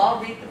you will all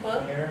read the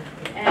book,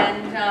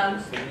 and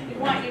we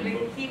want you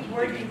to keep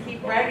working,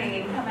 keep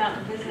writing, and come out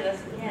and visit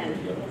us again,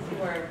 because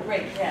you are a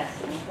great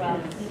guest as well.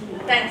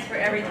 Thanks for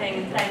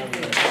everything, and thank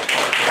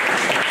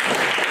you.